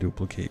here,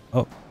 duplicate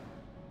up,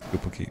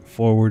 duplicate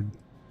forward,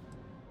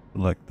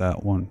 select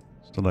that one.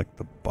 Select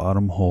the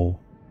bottom hole,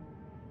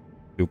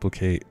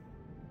 duplicate,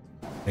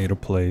 A to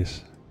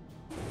place,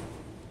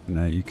 and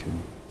now you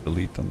can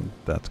delete them.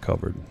 That's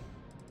covered.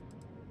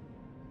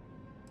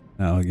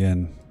 Now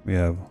again, we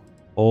have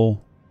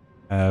hull,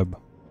 hab,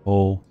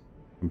 hull,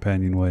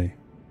 companionway,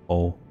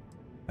 hull,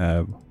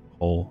 hab,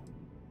 hull,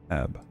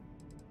 hab.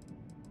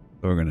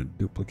 So we're going to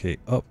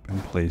duplicate up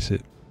and place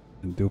it,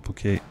 and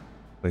duplicate,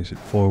 place it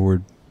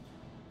forward,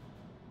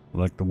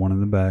 select the one in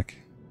the back.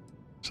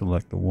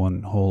 Select the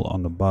one hole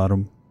on the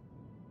bottom,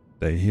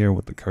 stay here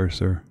with the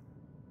cursor,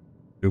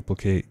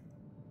 duplicate,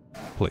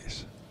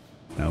 place.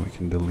 Now we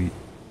can delete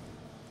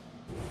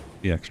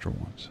the extra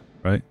ones,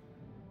 right?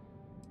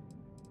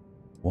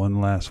 One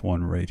last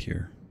one right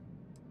here.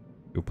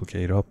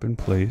 Duplicate up in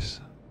place,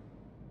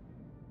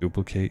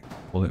 duplicate,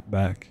 pull it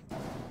back,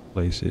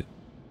 place it,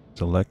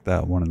 select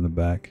that one in the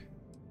back,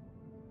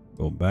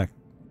 go back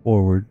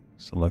forward,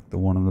 select the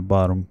one on the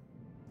bottom,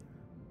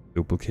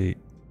 duplicate,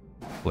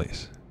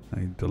 place.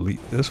 I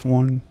delete this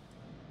one,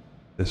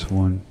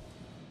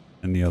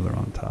 and the other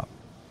on top.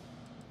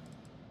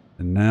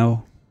 And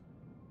now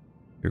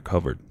you're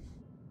covered.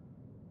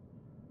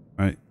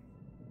 Right?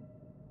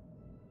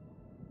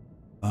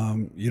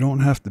 You don't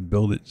have to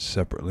build it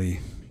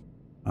separately.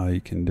 You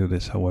can do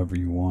this however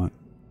you want.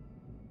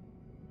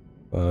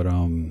 But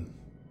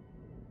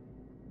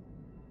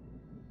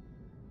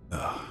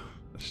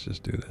let's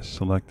just do this.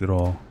 Select it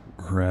all,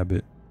 grab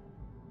it.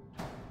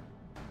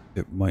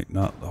 It might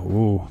not.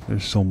 Oh,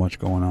 there's so much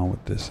going on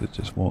with this. It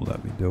just won't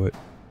let me do it.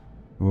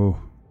 Oh.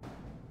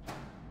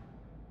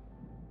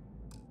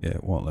 Yeah,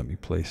 it won't let me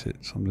place it.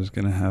 So I'm just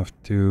going to have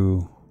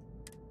to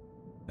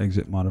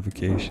exit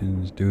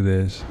modifications, do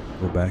this,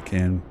 go back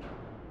in.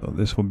 So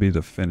this will be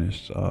the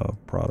finished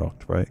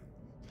product, right?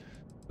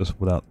 Just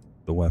without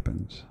the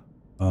weapons.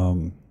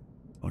 I'll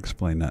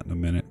explain that in a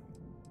minute.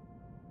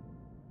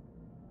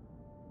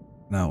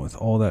 Now, with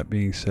all that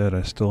being said,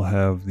 I still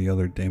have the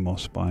other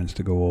Deimos spines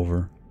to go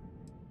over.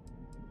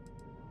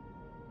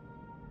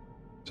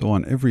 So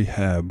on every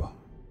hab,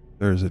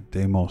 there's a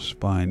Deimos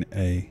spine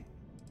A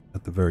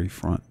at the very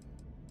front.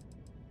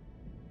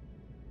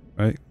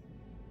 Right?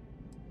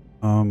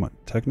 I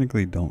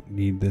technically don't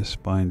need this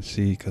spine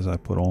C because I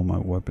put all my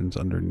weapons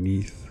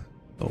underneath.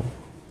 So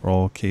for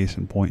all case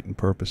and point and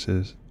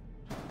purposes,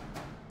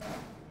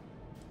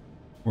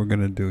 we're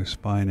going to do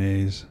spine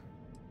A's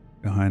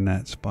behind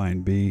that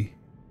spine B.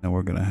 And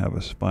we're going to have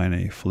a spine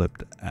A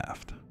flipped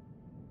aft.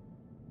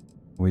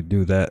 We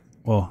do that.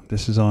 Well,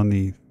 this is on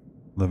the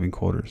living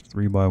quarters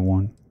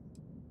 3x1.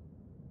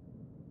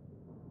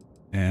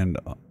 And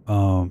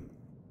on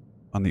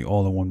the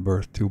all-in-one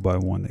berth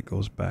 2x1 that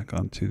goes back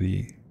onto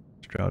the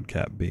Stroud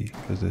Cap B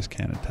because this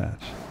can't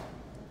attach.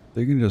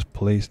 So you can just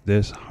place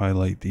this,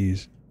 highlight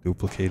these,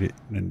 duplicate it,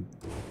 and then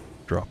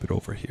drop it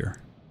over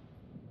here.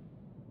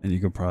 And you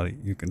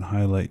can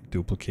highlight,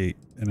 duplicate,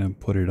 and then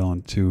put it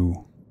onto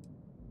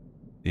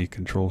the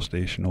control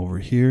station over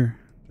here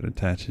It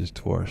attaches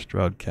to our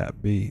Stroud Cap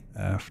B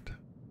aft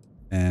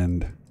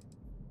and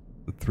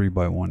the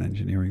 3x1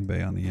 engineering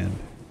bay on the end.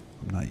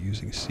 I'm not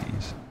using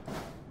C's.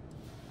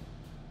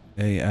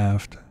 A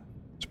aft,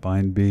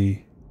 spine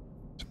B,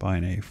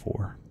 spine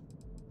A4.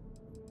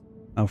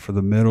 Now for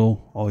the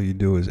middle, all you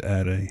do is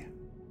add a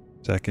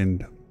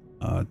second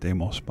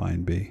Deimos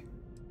spine B.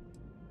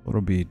 It'll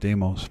be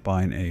Deimos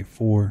spine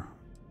A4,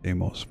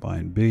 Deimos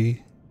spine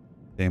B,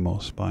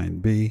 Deimos spine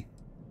B,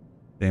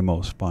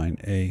 Deimos spine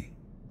A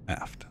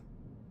aft.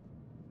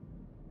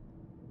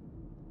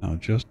 Now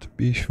just to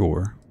be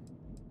sure,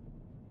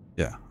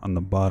 yeah, on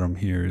the bottom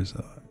here is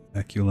a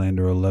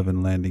Eculander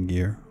 11 landing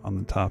gear. On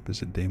the top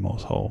is a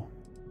Deimos Hull.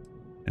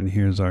 And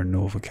here's our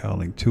Nova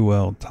Cowling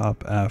 2L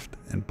top aft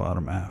and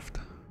bottom aft.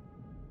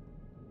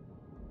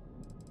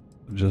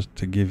 Just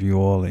to give you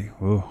all a,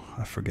 oh,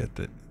 I forget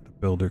that the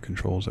builder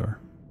controls are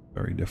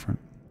very different.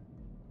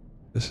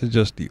 This is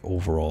just the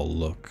overall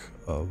look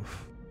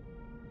of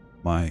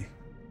my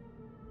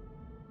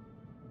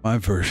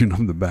version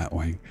of the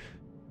Batwing.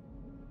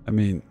 I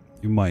mean,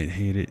 you might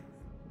hate it.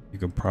 You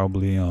could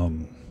probably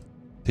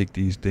take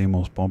these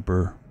Deimos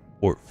bumper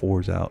port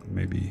 4s out.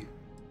 Maybe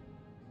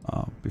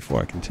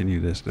before I continue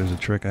this, there's a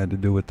trick I had to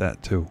do with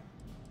that too.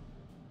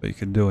 But you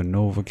could do a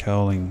Nova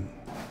Cowling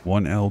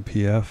 1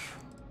 LPF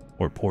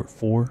or port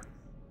 4.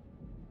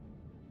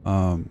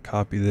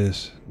 Copy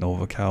this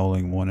Nova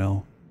Cowling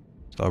 1L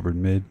starboard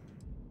mid,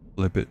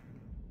 flip it,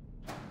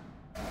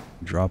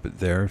 drop it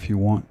there if you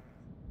want.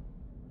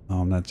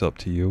 That's up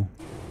to you.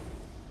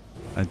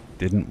 I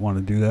didn't want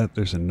to do that.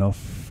 There's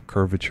enough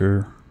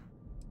curvature.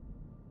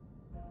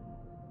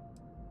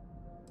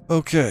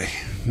 Okay,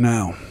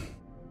 now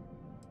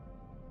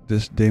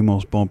this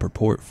Deimos bumper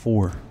port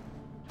 4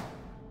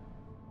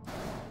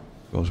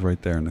 goes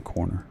right there in the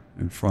corner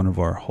in front of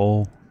our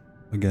hull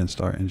against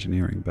our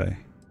engineering bay.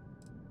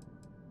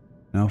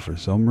 Now for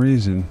some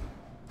reason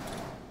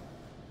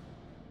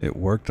it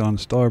worked on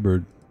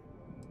starboard,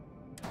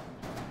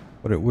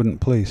 but it wouldn't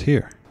place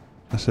here.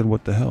 I said,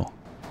 what the hell?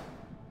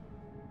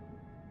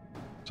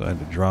 So I had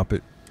to drop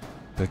it,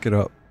 pick it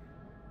up,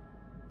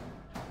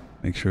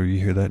 make sure you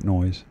hear that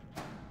noise.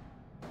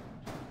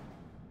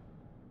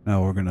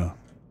 Now we're gonna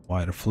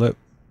Y to flip,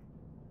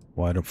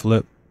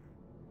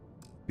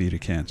 B to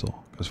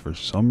cancel, because for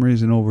some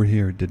reason over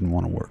here it didn't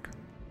want to work.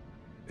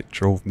 It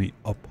drove me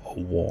up a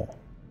wall.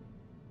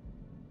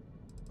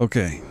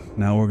 Okay,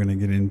 now we're gonna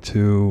get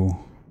into,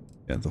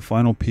 the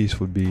final piece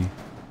would be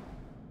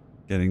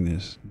getting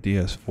this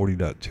DS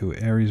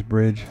 40.2 Aries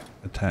bridge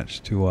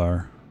attached to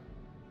our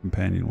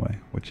Companionway,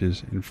 which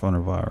is in front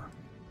of our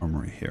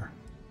armory here.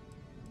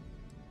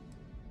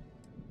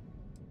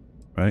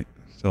 Right?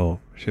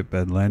 So,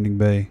 shipbed landing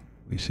bay.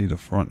 We see the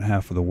front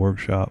half of the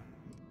workshop.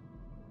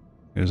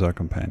 Here's our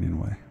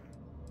Companionway.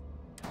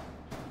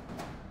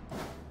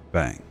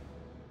 Bang.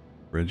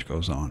 Bridge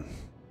goes on.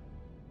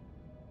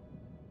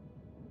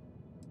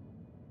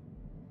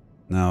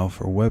 Now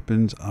for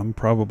weapons, I'm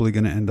probably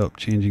going to end up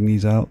changing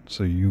these out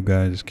so you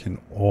guys can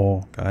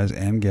all, guys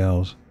and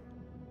gals,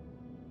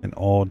 can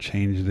all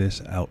change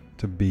this out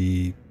to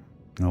be,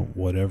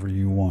 whatever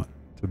you want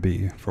to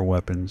be for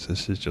weapons.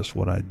 This is just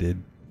what I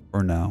did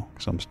for now,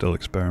 because I'm still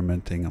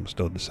experimenting. I'm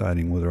still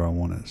deciding whether I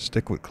want to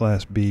stick with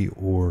Class B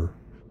or,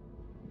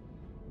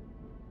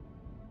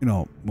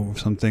 move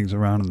some things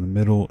around in the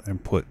middle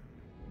and put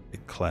a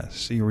Class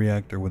C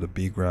reactor with a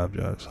B grab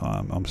jar. So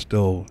I'm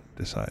still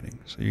deciding.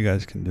 So you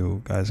guys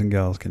and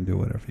gals can do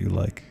whatever you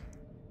like.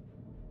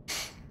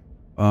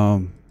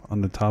 On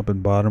the top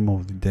and bottom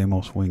of the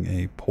Deimos Wing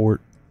A port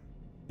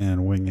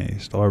and Wing A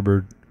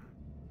starboard,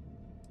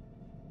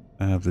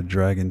 I have the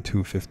Dragon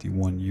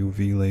 251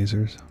 UV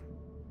lasers.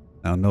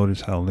 Now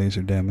notice how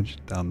laser damage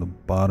down the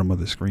bottom of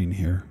the screen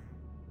here.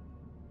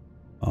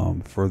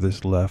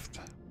 Furthest left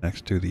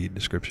next to the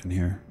description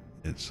here,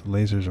 its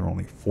lasers are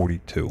only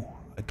 42.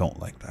 I don't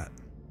like that.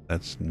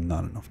 That's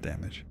not enough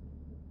damage.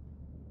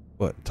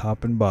 But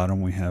top and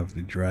bottom we have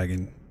the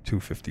Dragon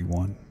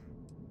 251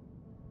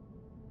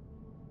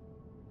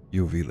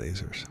 UV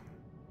lasers.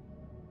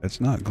 It's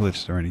not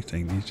glitched or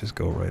anything. These just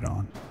go right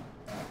on.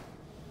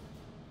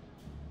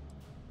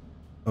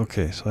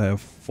 Okay, so I have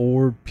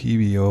 4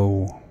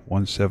 PBO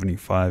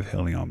 175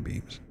 Helion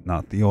beams,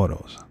 not the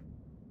autos.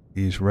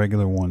 These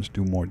regular ones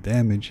do more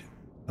damage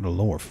at a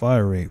lower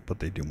fire rate, but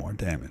they do more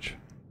damage.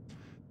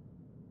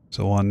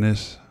 So on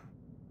this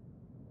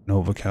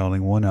Nova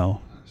Cowling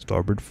 1L,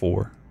 starboard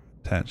 4,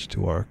 attached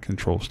to our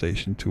control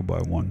station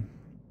 2x1,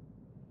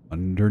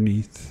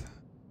 underneath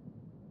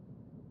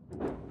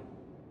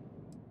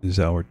is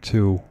our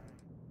 2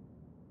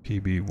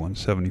 PB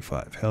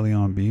 175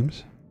 Helion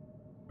beams,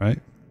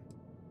 right?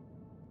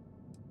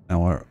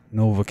 Now our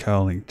Nova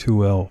Cowling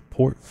 2L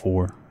port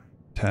 4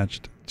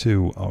 attached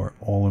to our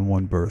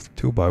all-in-one berth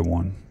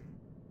 2x1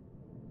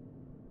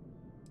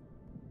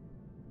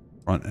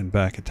 front and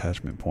back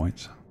attachment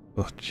points.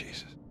 Oh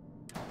Jesus.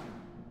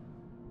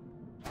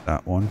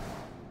 That one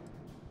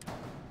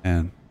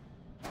and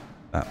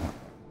that one.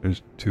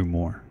 There's 2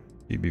 more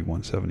PB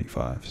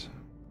 175s.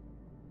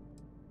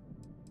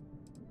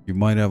 You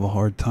might have a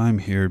hard time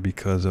here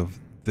because of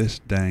this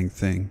dang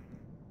thing.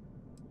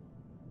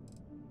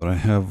 But I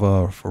have,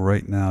 for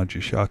right now,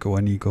 Jushako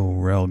Aniko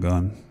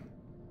Railgun.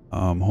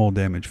 Hull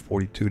damage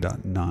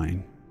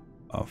 42.9.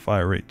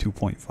 Fire rate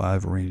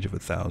 2.5, range of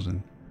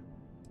 1,000.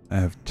 I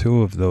have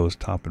 2 of those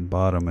top and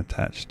bottom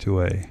attached to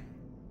a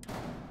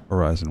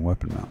Horizon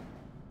weapon mount.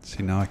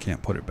 See, now I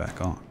can't put it back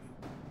on.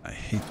 I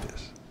hate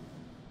this.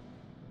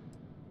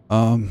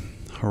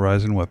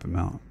 Horizon weapon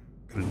mount.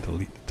 I'm gonna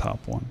delete the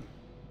top one.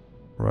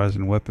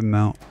 Horizon weapon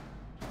mount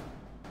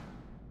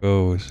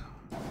goes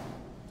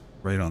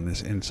right on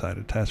this inside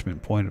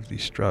attachment point of the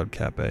Stroud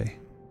Cap A.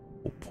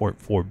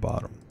 Port 4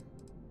 bottom.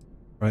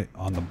 Right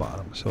on the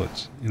bottom. So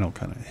it's, you know,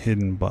 kind of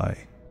hidden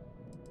by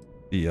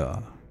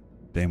the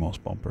Deimos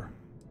bumper.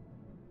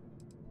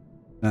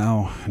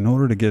 Now, in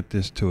order to get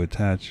this to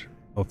attach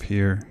up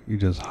here, you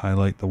just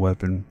highlight the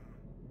weapon,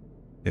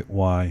 hit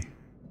Y,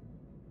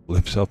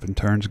 flips up and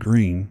turns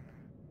green,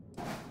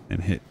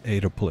 and hit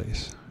A to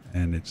place,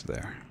 and it's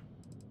there.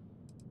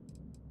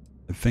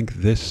 I think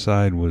this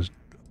side was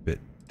a bit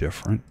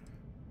different,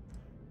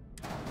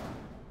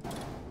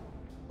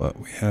 but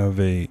we have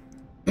a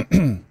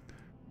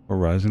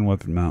Horizon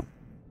weapon mount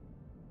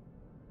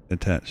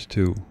attached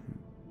to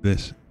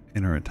this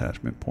inner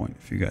attachment point.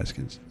 If you guys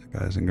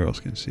and girls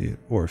can see it,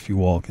 or if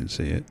you all can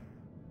see it.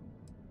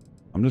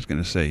 I'm just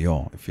gonna say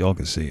y'all, if y'all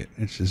can see it.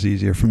 It's just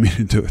easier for me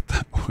to do it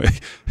that way.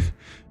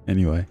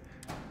 Anyway,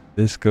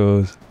 this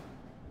goes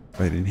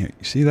right in here.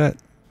 You see that?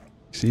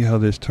 See how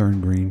this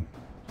turned green?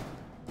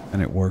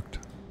 And it worked.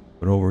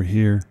 But over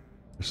here,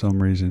 for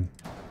some reason,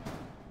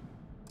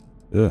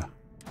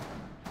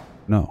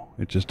 no,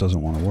 it just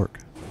doesn't want to work.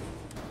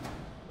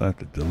 So I have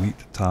to delete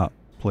the top,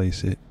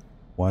 place it,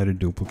 Y to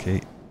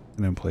duplicate,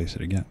 and then place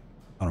it again.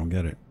 I don't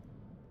get it.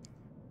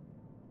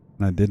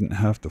 And I didn't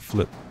have to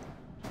flip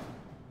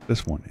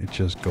this one, it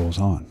just goes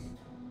on.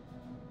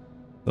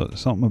 So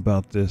something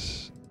about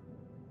this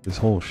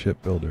whole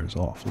ship builder is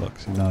off. Look,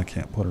 see, now I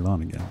can't put it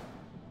on again.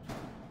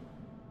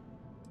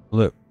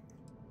 Flip,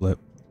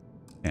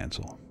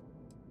 cancel.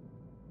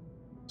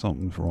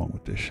 Something's wrong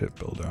with this ship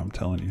builder, I'm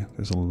telling you.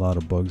 There's a lot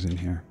of bugs in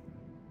here.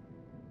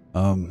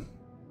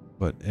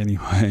 But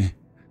anyway,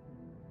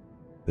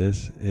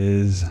 this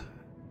is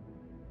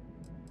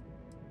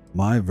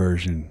my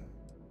version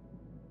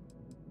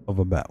of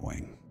a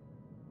Batwing.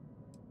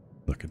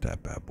 Look at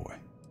that bad boy.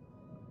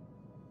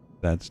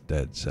 That's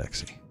dead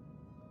sexy.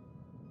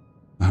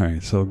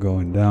 Alright, so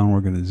going down,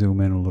 we're going to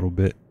zoom in a little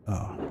bit.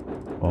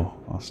 Well,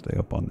 I'll stay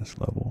up on this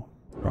level.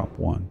 Drop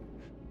 1.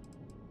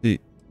 See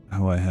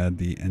how I had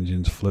the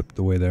engines flipped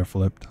the way they're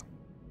flipped?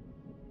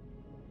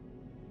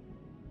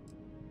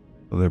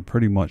 So they're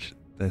pretty much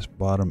this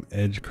bottom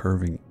edge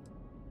curving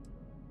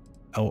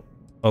out,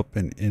 up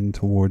and in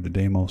toward the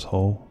Deimos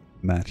hull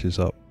matches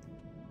up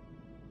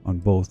on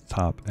both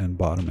top and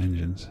bottom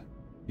engines.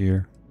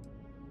 Here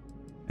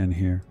and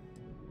here.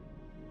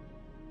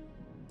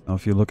 Now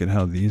if you look at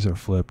how these are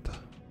flipped,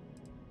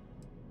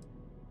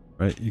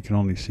 right, you can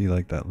only see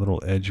like that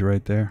little edge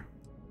right there.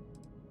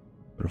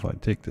 But if I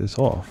take this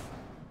off,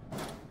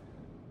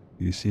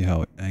 you see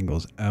how it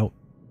angles out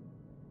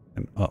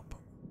and up.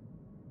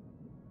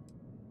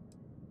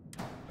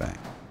 Bang.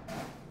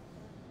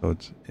 So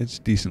it's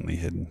decently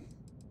hidden.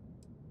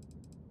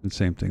 And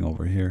same thing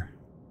over here.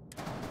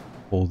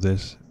 Pull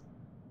this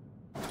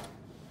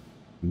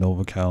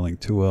Nova Cowling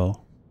 2L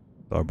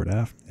starboard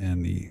aft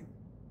and the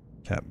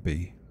Cap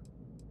B.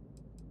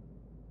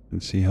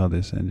 And see how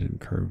this engine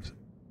curves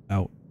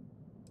out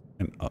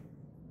and up.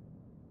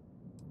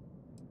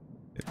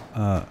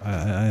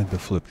 I had to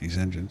flip these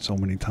engines so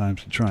many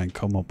times to try and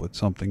come up with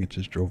something. It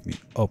just drove me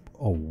up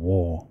a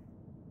wall.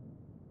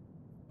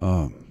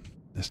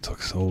 This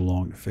took so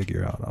long to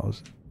figure out. I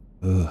was,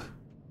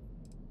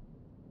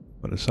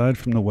 But aside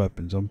from the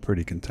weapons, I'm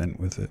pretty content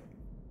with it.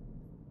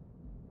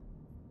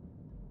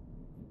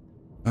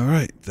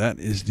 Alright, that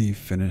is the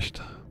finished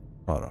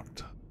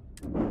product.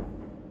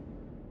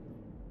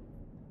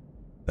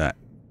 That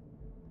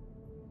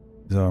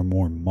is our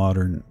more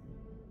modern,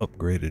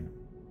 upgraded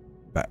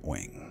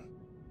Batwing.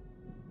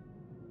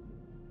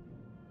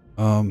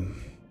 I'm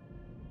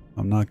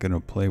not going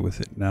to play with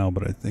it now,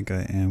 but I think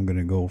I am going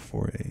to go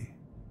for a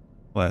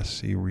Class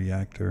C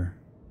reactor.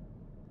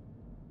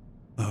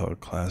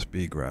 Class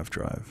B grav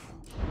drive.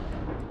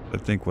 I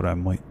think what I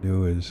might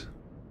do is...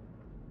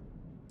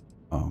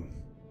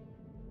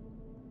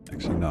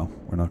 Actually, no,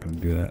 we're not going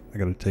to do that. I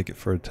got to take it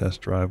for a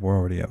test drive. We're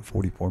already at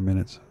 44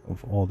 minutes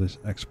of all this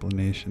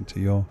explanation to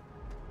y'all.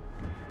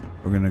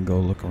 We're going to go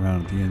look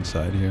around at the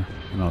inside here,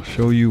 and I'll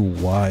show you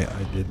why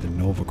I did the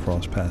Nova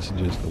Cross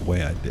passages the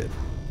way I did.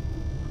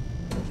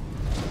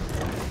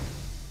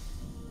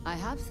 I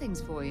have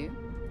things for you.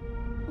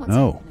 What's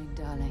No. happening,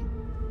 darling?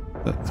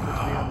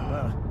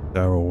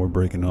 Daryl, we're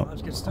breaking up.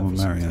 I'm a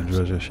marry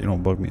Andrea. She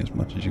don't bug me as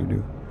much as you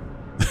do.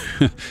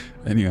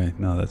 Anyway,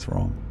 no, that's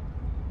wrong.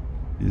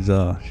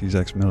 She's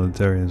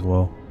ex-military as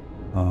well.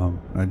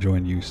 I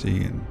joined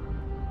UC, and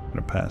in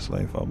a past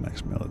life I'm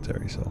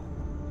ex-military, so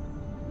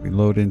we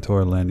load into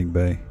our landing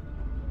bay.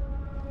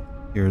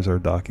 here's our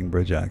docking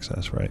bridge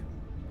access, right?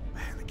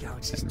 Man, the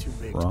galaxy's And too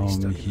big to be from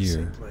stuck in the same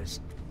here, place.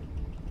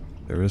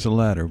 there is a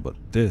ladder, but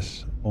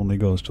this only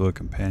goes to a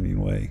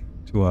companionway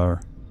to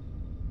our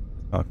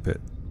cockpit.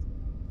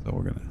 So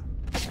we're gonna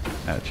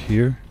hatch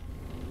here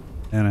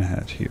and a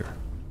hatch here.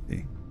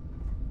 See?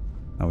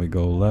 Now we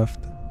go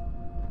left,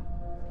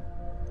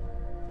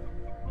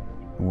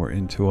 and we're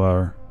into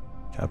our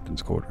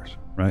captain's quarters,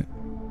 right?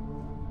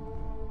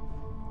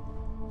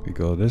 We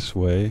go this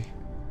way.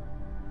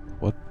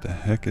 What the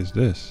heck is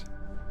this?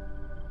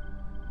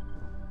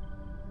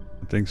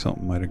 I think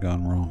something might have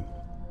gone wrong.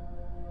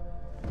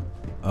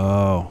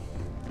 Oh,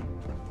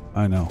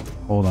 I know.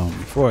 Hold on.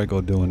 Before I go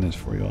doing this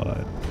for y'all,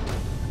 I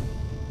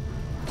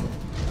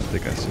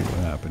think I see what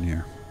happened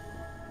here.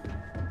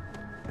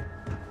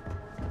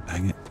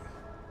 Dang it.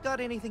 Got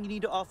anything you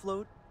need to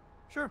offload?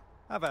 Sure,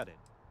 have at it.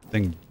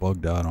 Thing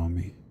bugged out on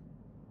me.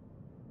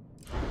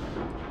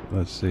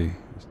 Let's see.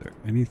 Is there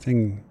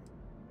anything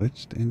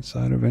glitched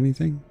inside of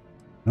anything?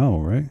 No,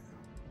 right?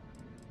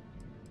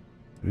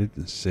 It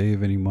didn't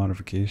save any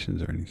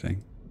modifications or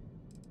anything.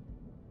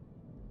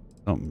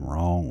 Something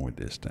wrong with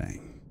this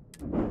thing.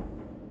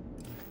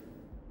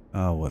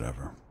 Oh,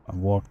 whatever. I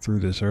walked through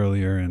this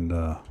earlier and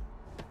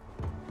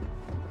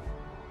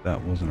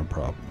that wasn't a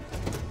problem.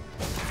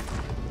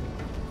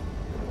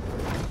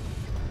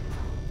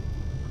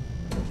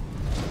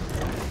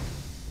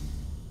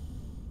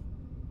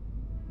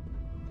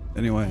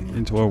 Anyway,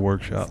 into our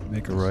workshop,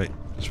 make a right,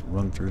 just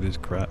run through this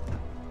crap,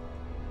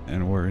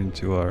 and we're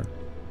into our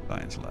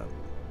science lab.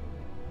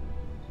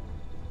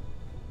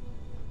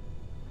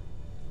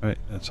 Alright,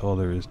 that's all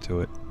there is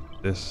to it.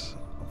 This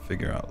I'll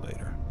figure out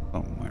later.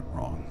 Something went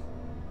wrong.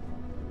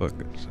 But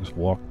let's just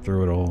walk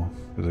through it all,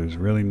 because there's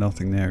really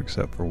nothing there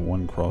except for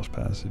one cross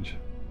passage.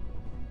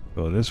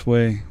 Go this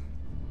way.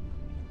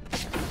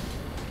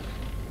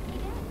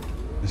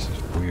 This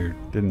is weird.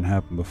 Didn't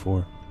happen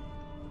before.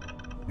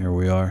 Here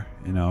we are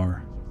in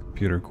our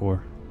computer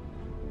core.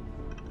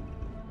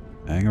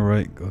 Hang a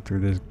right, go through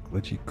this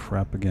glitchy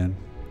crap again,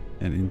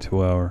 and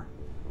into our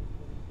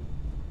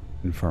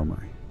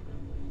infirmary.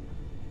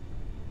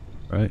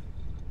 Right?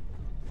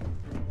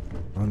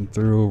 Run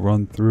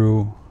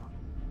through,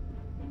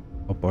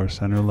 up our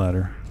center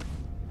ladder.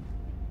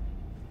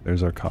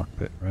 There's our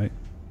cockpit, right?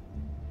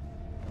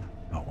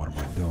 Oh, what am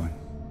I doing?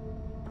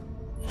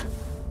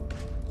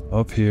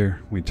 Up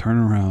here, we turn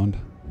around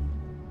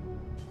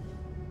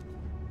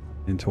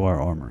into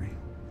our armory.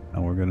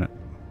 Now we're gonna...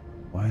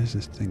 Why is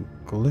this thing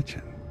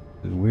glitching?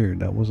 It's weird.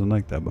 That wasn't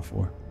like that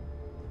before.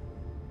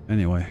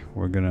 Anyway,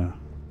 we're gonna...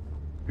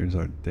 Here's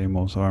our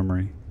Deimos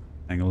armory.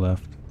 Hang a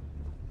left.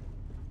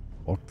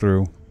 Walk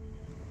through.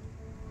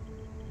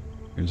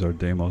 Here's our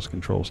Deimos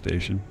control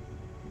station.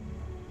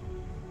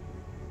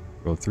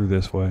 Go through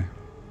this way.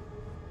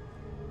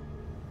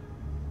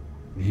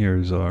 And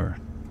here's our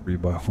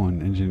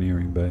 3x1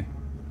 engineering bay.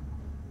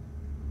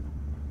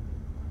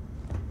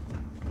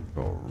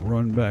 Go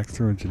run back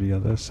through to the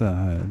other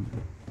side.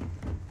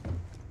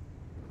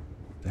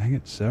 Dang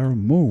it, Sarah,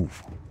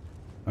 move.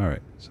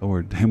 Alright, so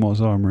we're Deimos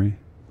armory.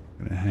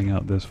 Gonna hang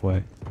out this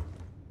way.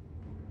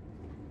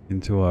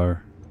 Into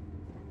our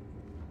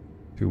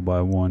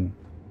 2x1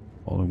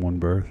 all in one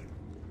berth.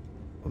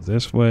 Go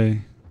this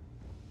way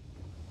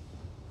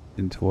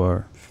into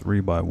our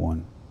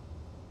 3x1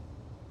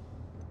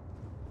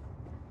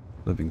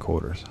 living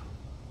quarters.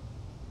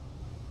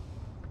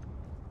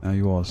 Now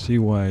you all see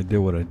why I did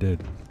what I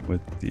did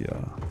with the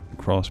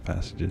cross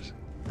passages.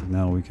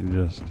 Now we can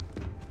just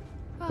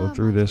go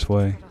through this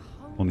way.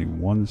 Only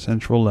one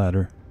central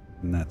ladder,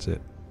 and that's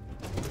it.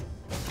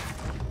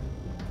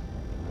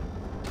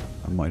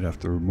 I might have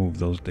to remove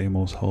those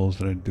Deimos hulls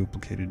that I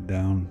duplicated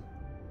down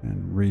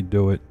and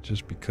redo it,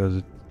 just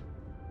because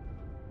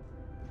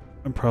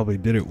I probably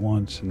did it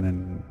once and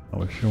then I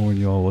was showing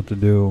you all what to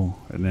do,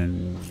 and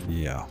then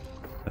yeah,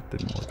 that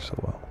didn't work so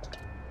well.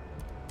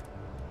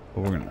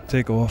 But we're gonna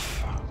take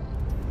off,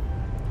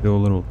 do a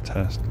little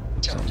test,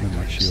 put something in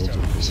my shields a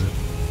little bit,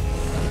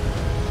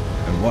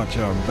 and watch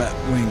our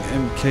Batwing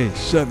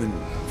MK7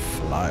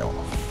 fly off.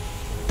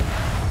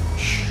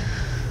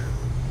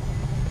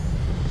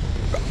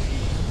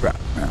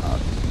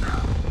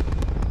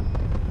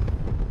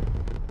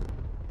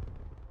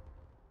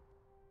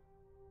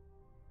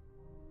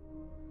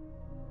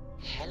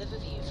 Hell of a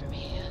view from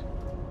here.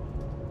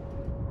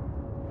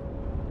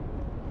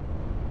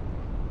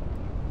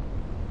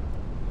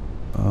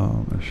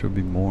 There should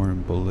be more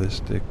in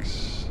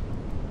ballistics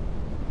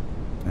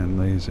and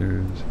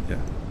lasers.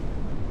 Yeah.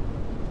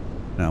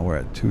 Now we're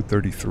at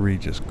 233,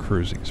 just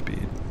cruising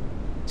speed.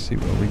 Let's see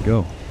where we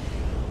go.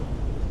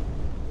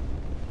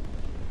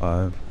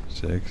 5,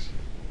 6,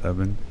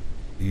 7,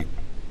 8,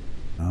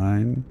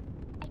 9,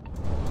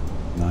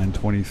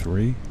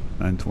 923,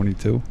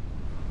 922.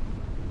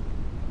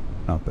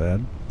 Not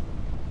bad.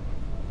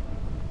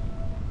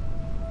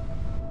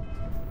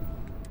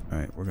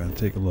 Alright, we're gonna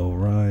take a little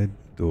ride,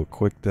 do a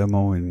quick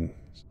demo in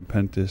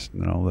Pentis,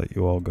 and then I'll let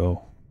you all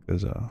go,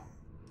 because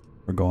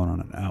we're going on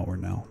an hour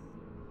now.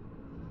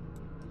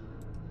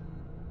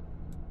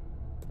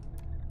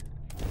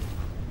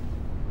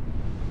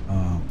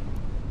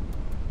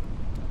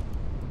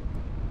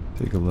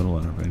 take a little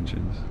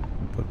interventions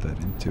and put that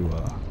into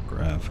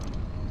graph.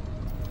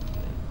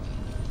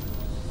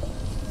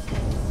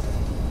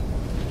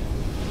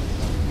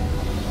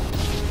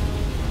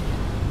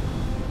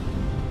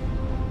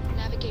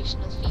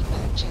 Navigational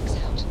feedback checks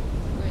out.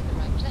 We're in the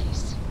right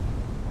place.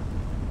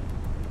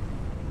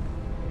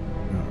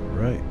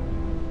 Alright.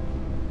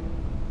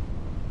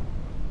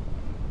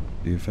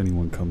 See if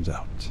anyone comes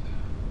out.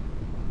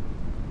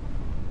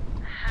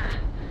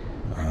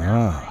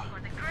 Ah.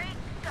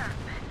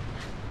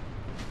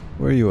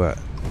 Where are you at?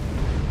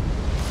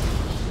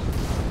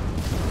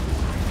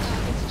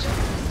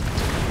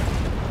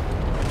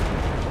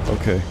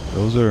 Okay,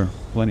 those are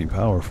plenty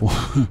powerful.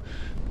 I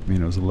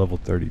mean, it was a level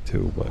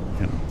 32, but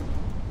you know.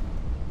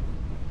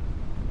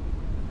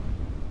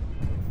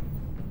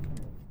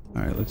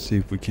 Alright, let's see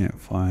if we can't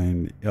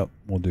find... Yep,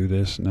 we'll do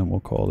this and then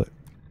we'll call it.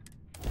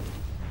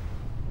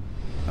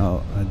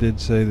 Oh, I did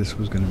say this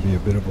was going to be a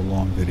bit of a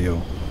long video.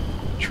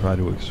 I'll try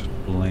to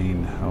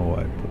explain how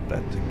I put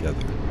that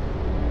together.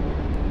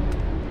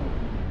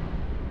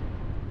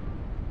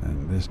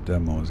 And this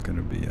demo is going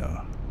to be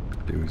a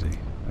doozy.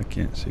 I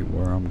can't see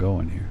where I'm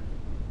going here.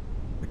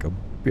 Like a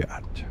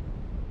bat.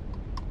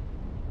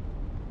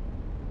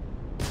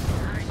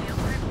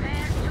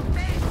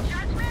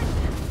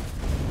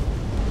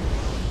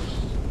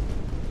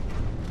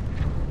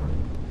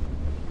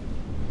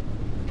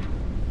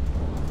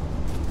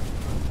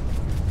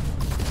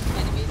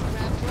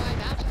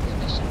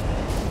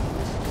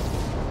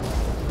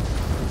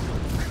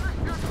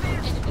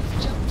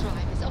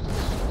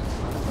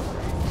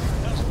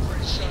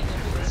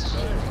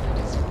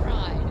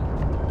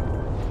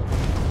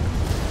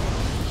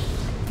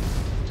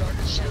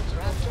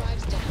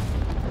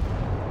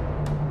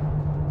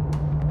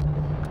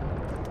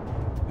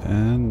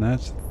 And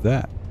that's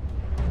that.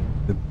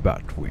 The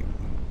Batwing.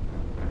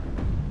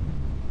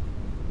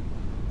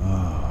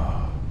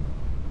 I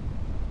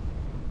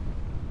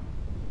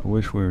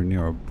wish we were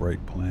near a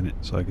bright planet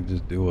so I could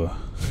just do a...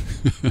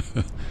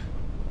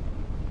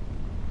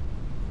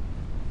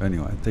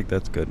 Anyway, I think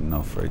that's good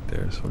enough right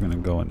there. So we're going to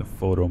go into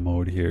photo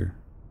mode here.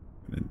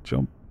 I'm going to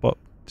jump up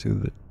to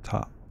the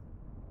top.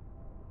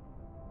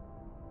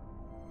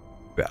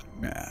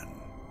 Batman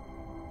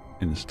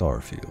in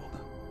Starfield.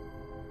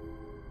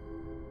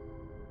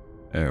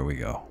 There we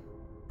go.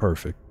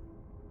 Perfect.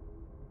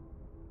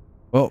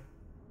 Well,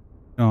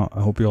 you know, I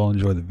hope you all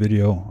enjoyed the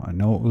video. I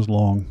know it was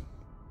long,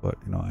 but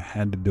you know, I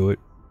had to do it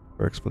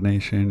for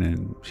explanation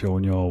and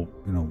showing you all,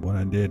 you know, what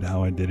I did,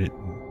 how I did it.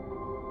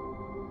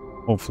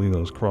 And hopefully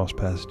those cross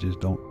passages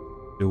don't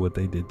do what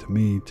they did to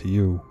me, to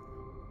you.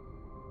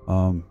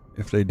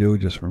 If they do,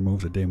 just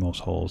remove the Deimos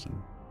Hulls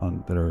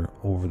that are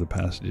over the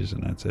passages,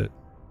 and that's it.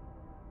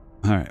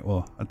 Alright,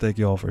 well, I thank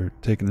you all for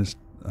taking this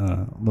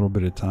little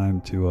bit of time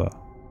to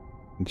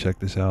check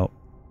this out.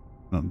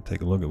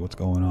 Take a look at what's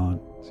going on.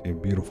 See a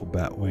beautiful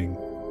Batwing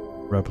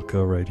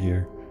replica right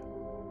here.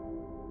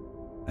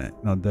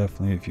 Now,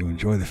 definitely, if you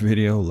enjoy the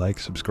video, like,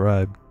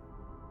 subscribe.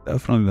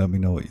 Definitely let me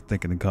know what you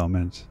think in the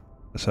comments.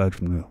 Aside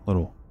from the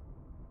little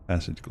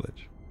passage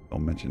glitch.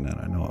 Don't mention that.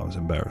 I know I was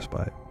embarrassed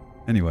by it.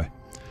 Anyway.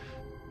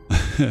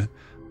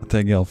 I'll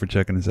thank you all for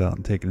checking this out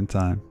and taking the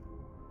time.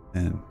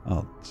 And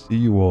I'll see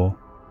you all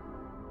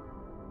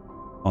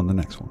on the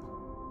next one.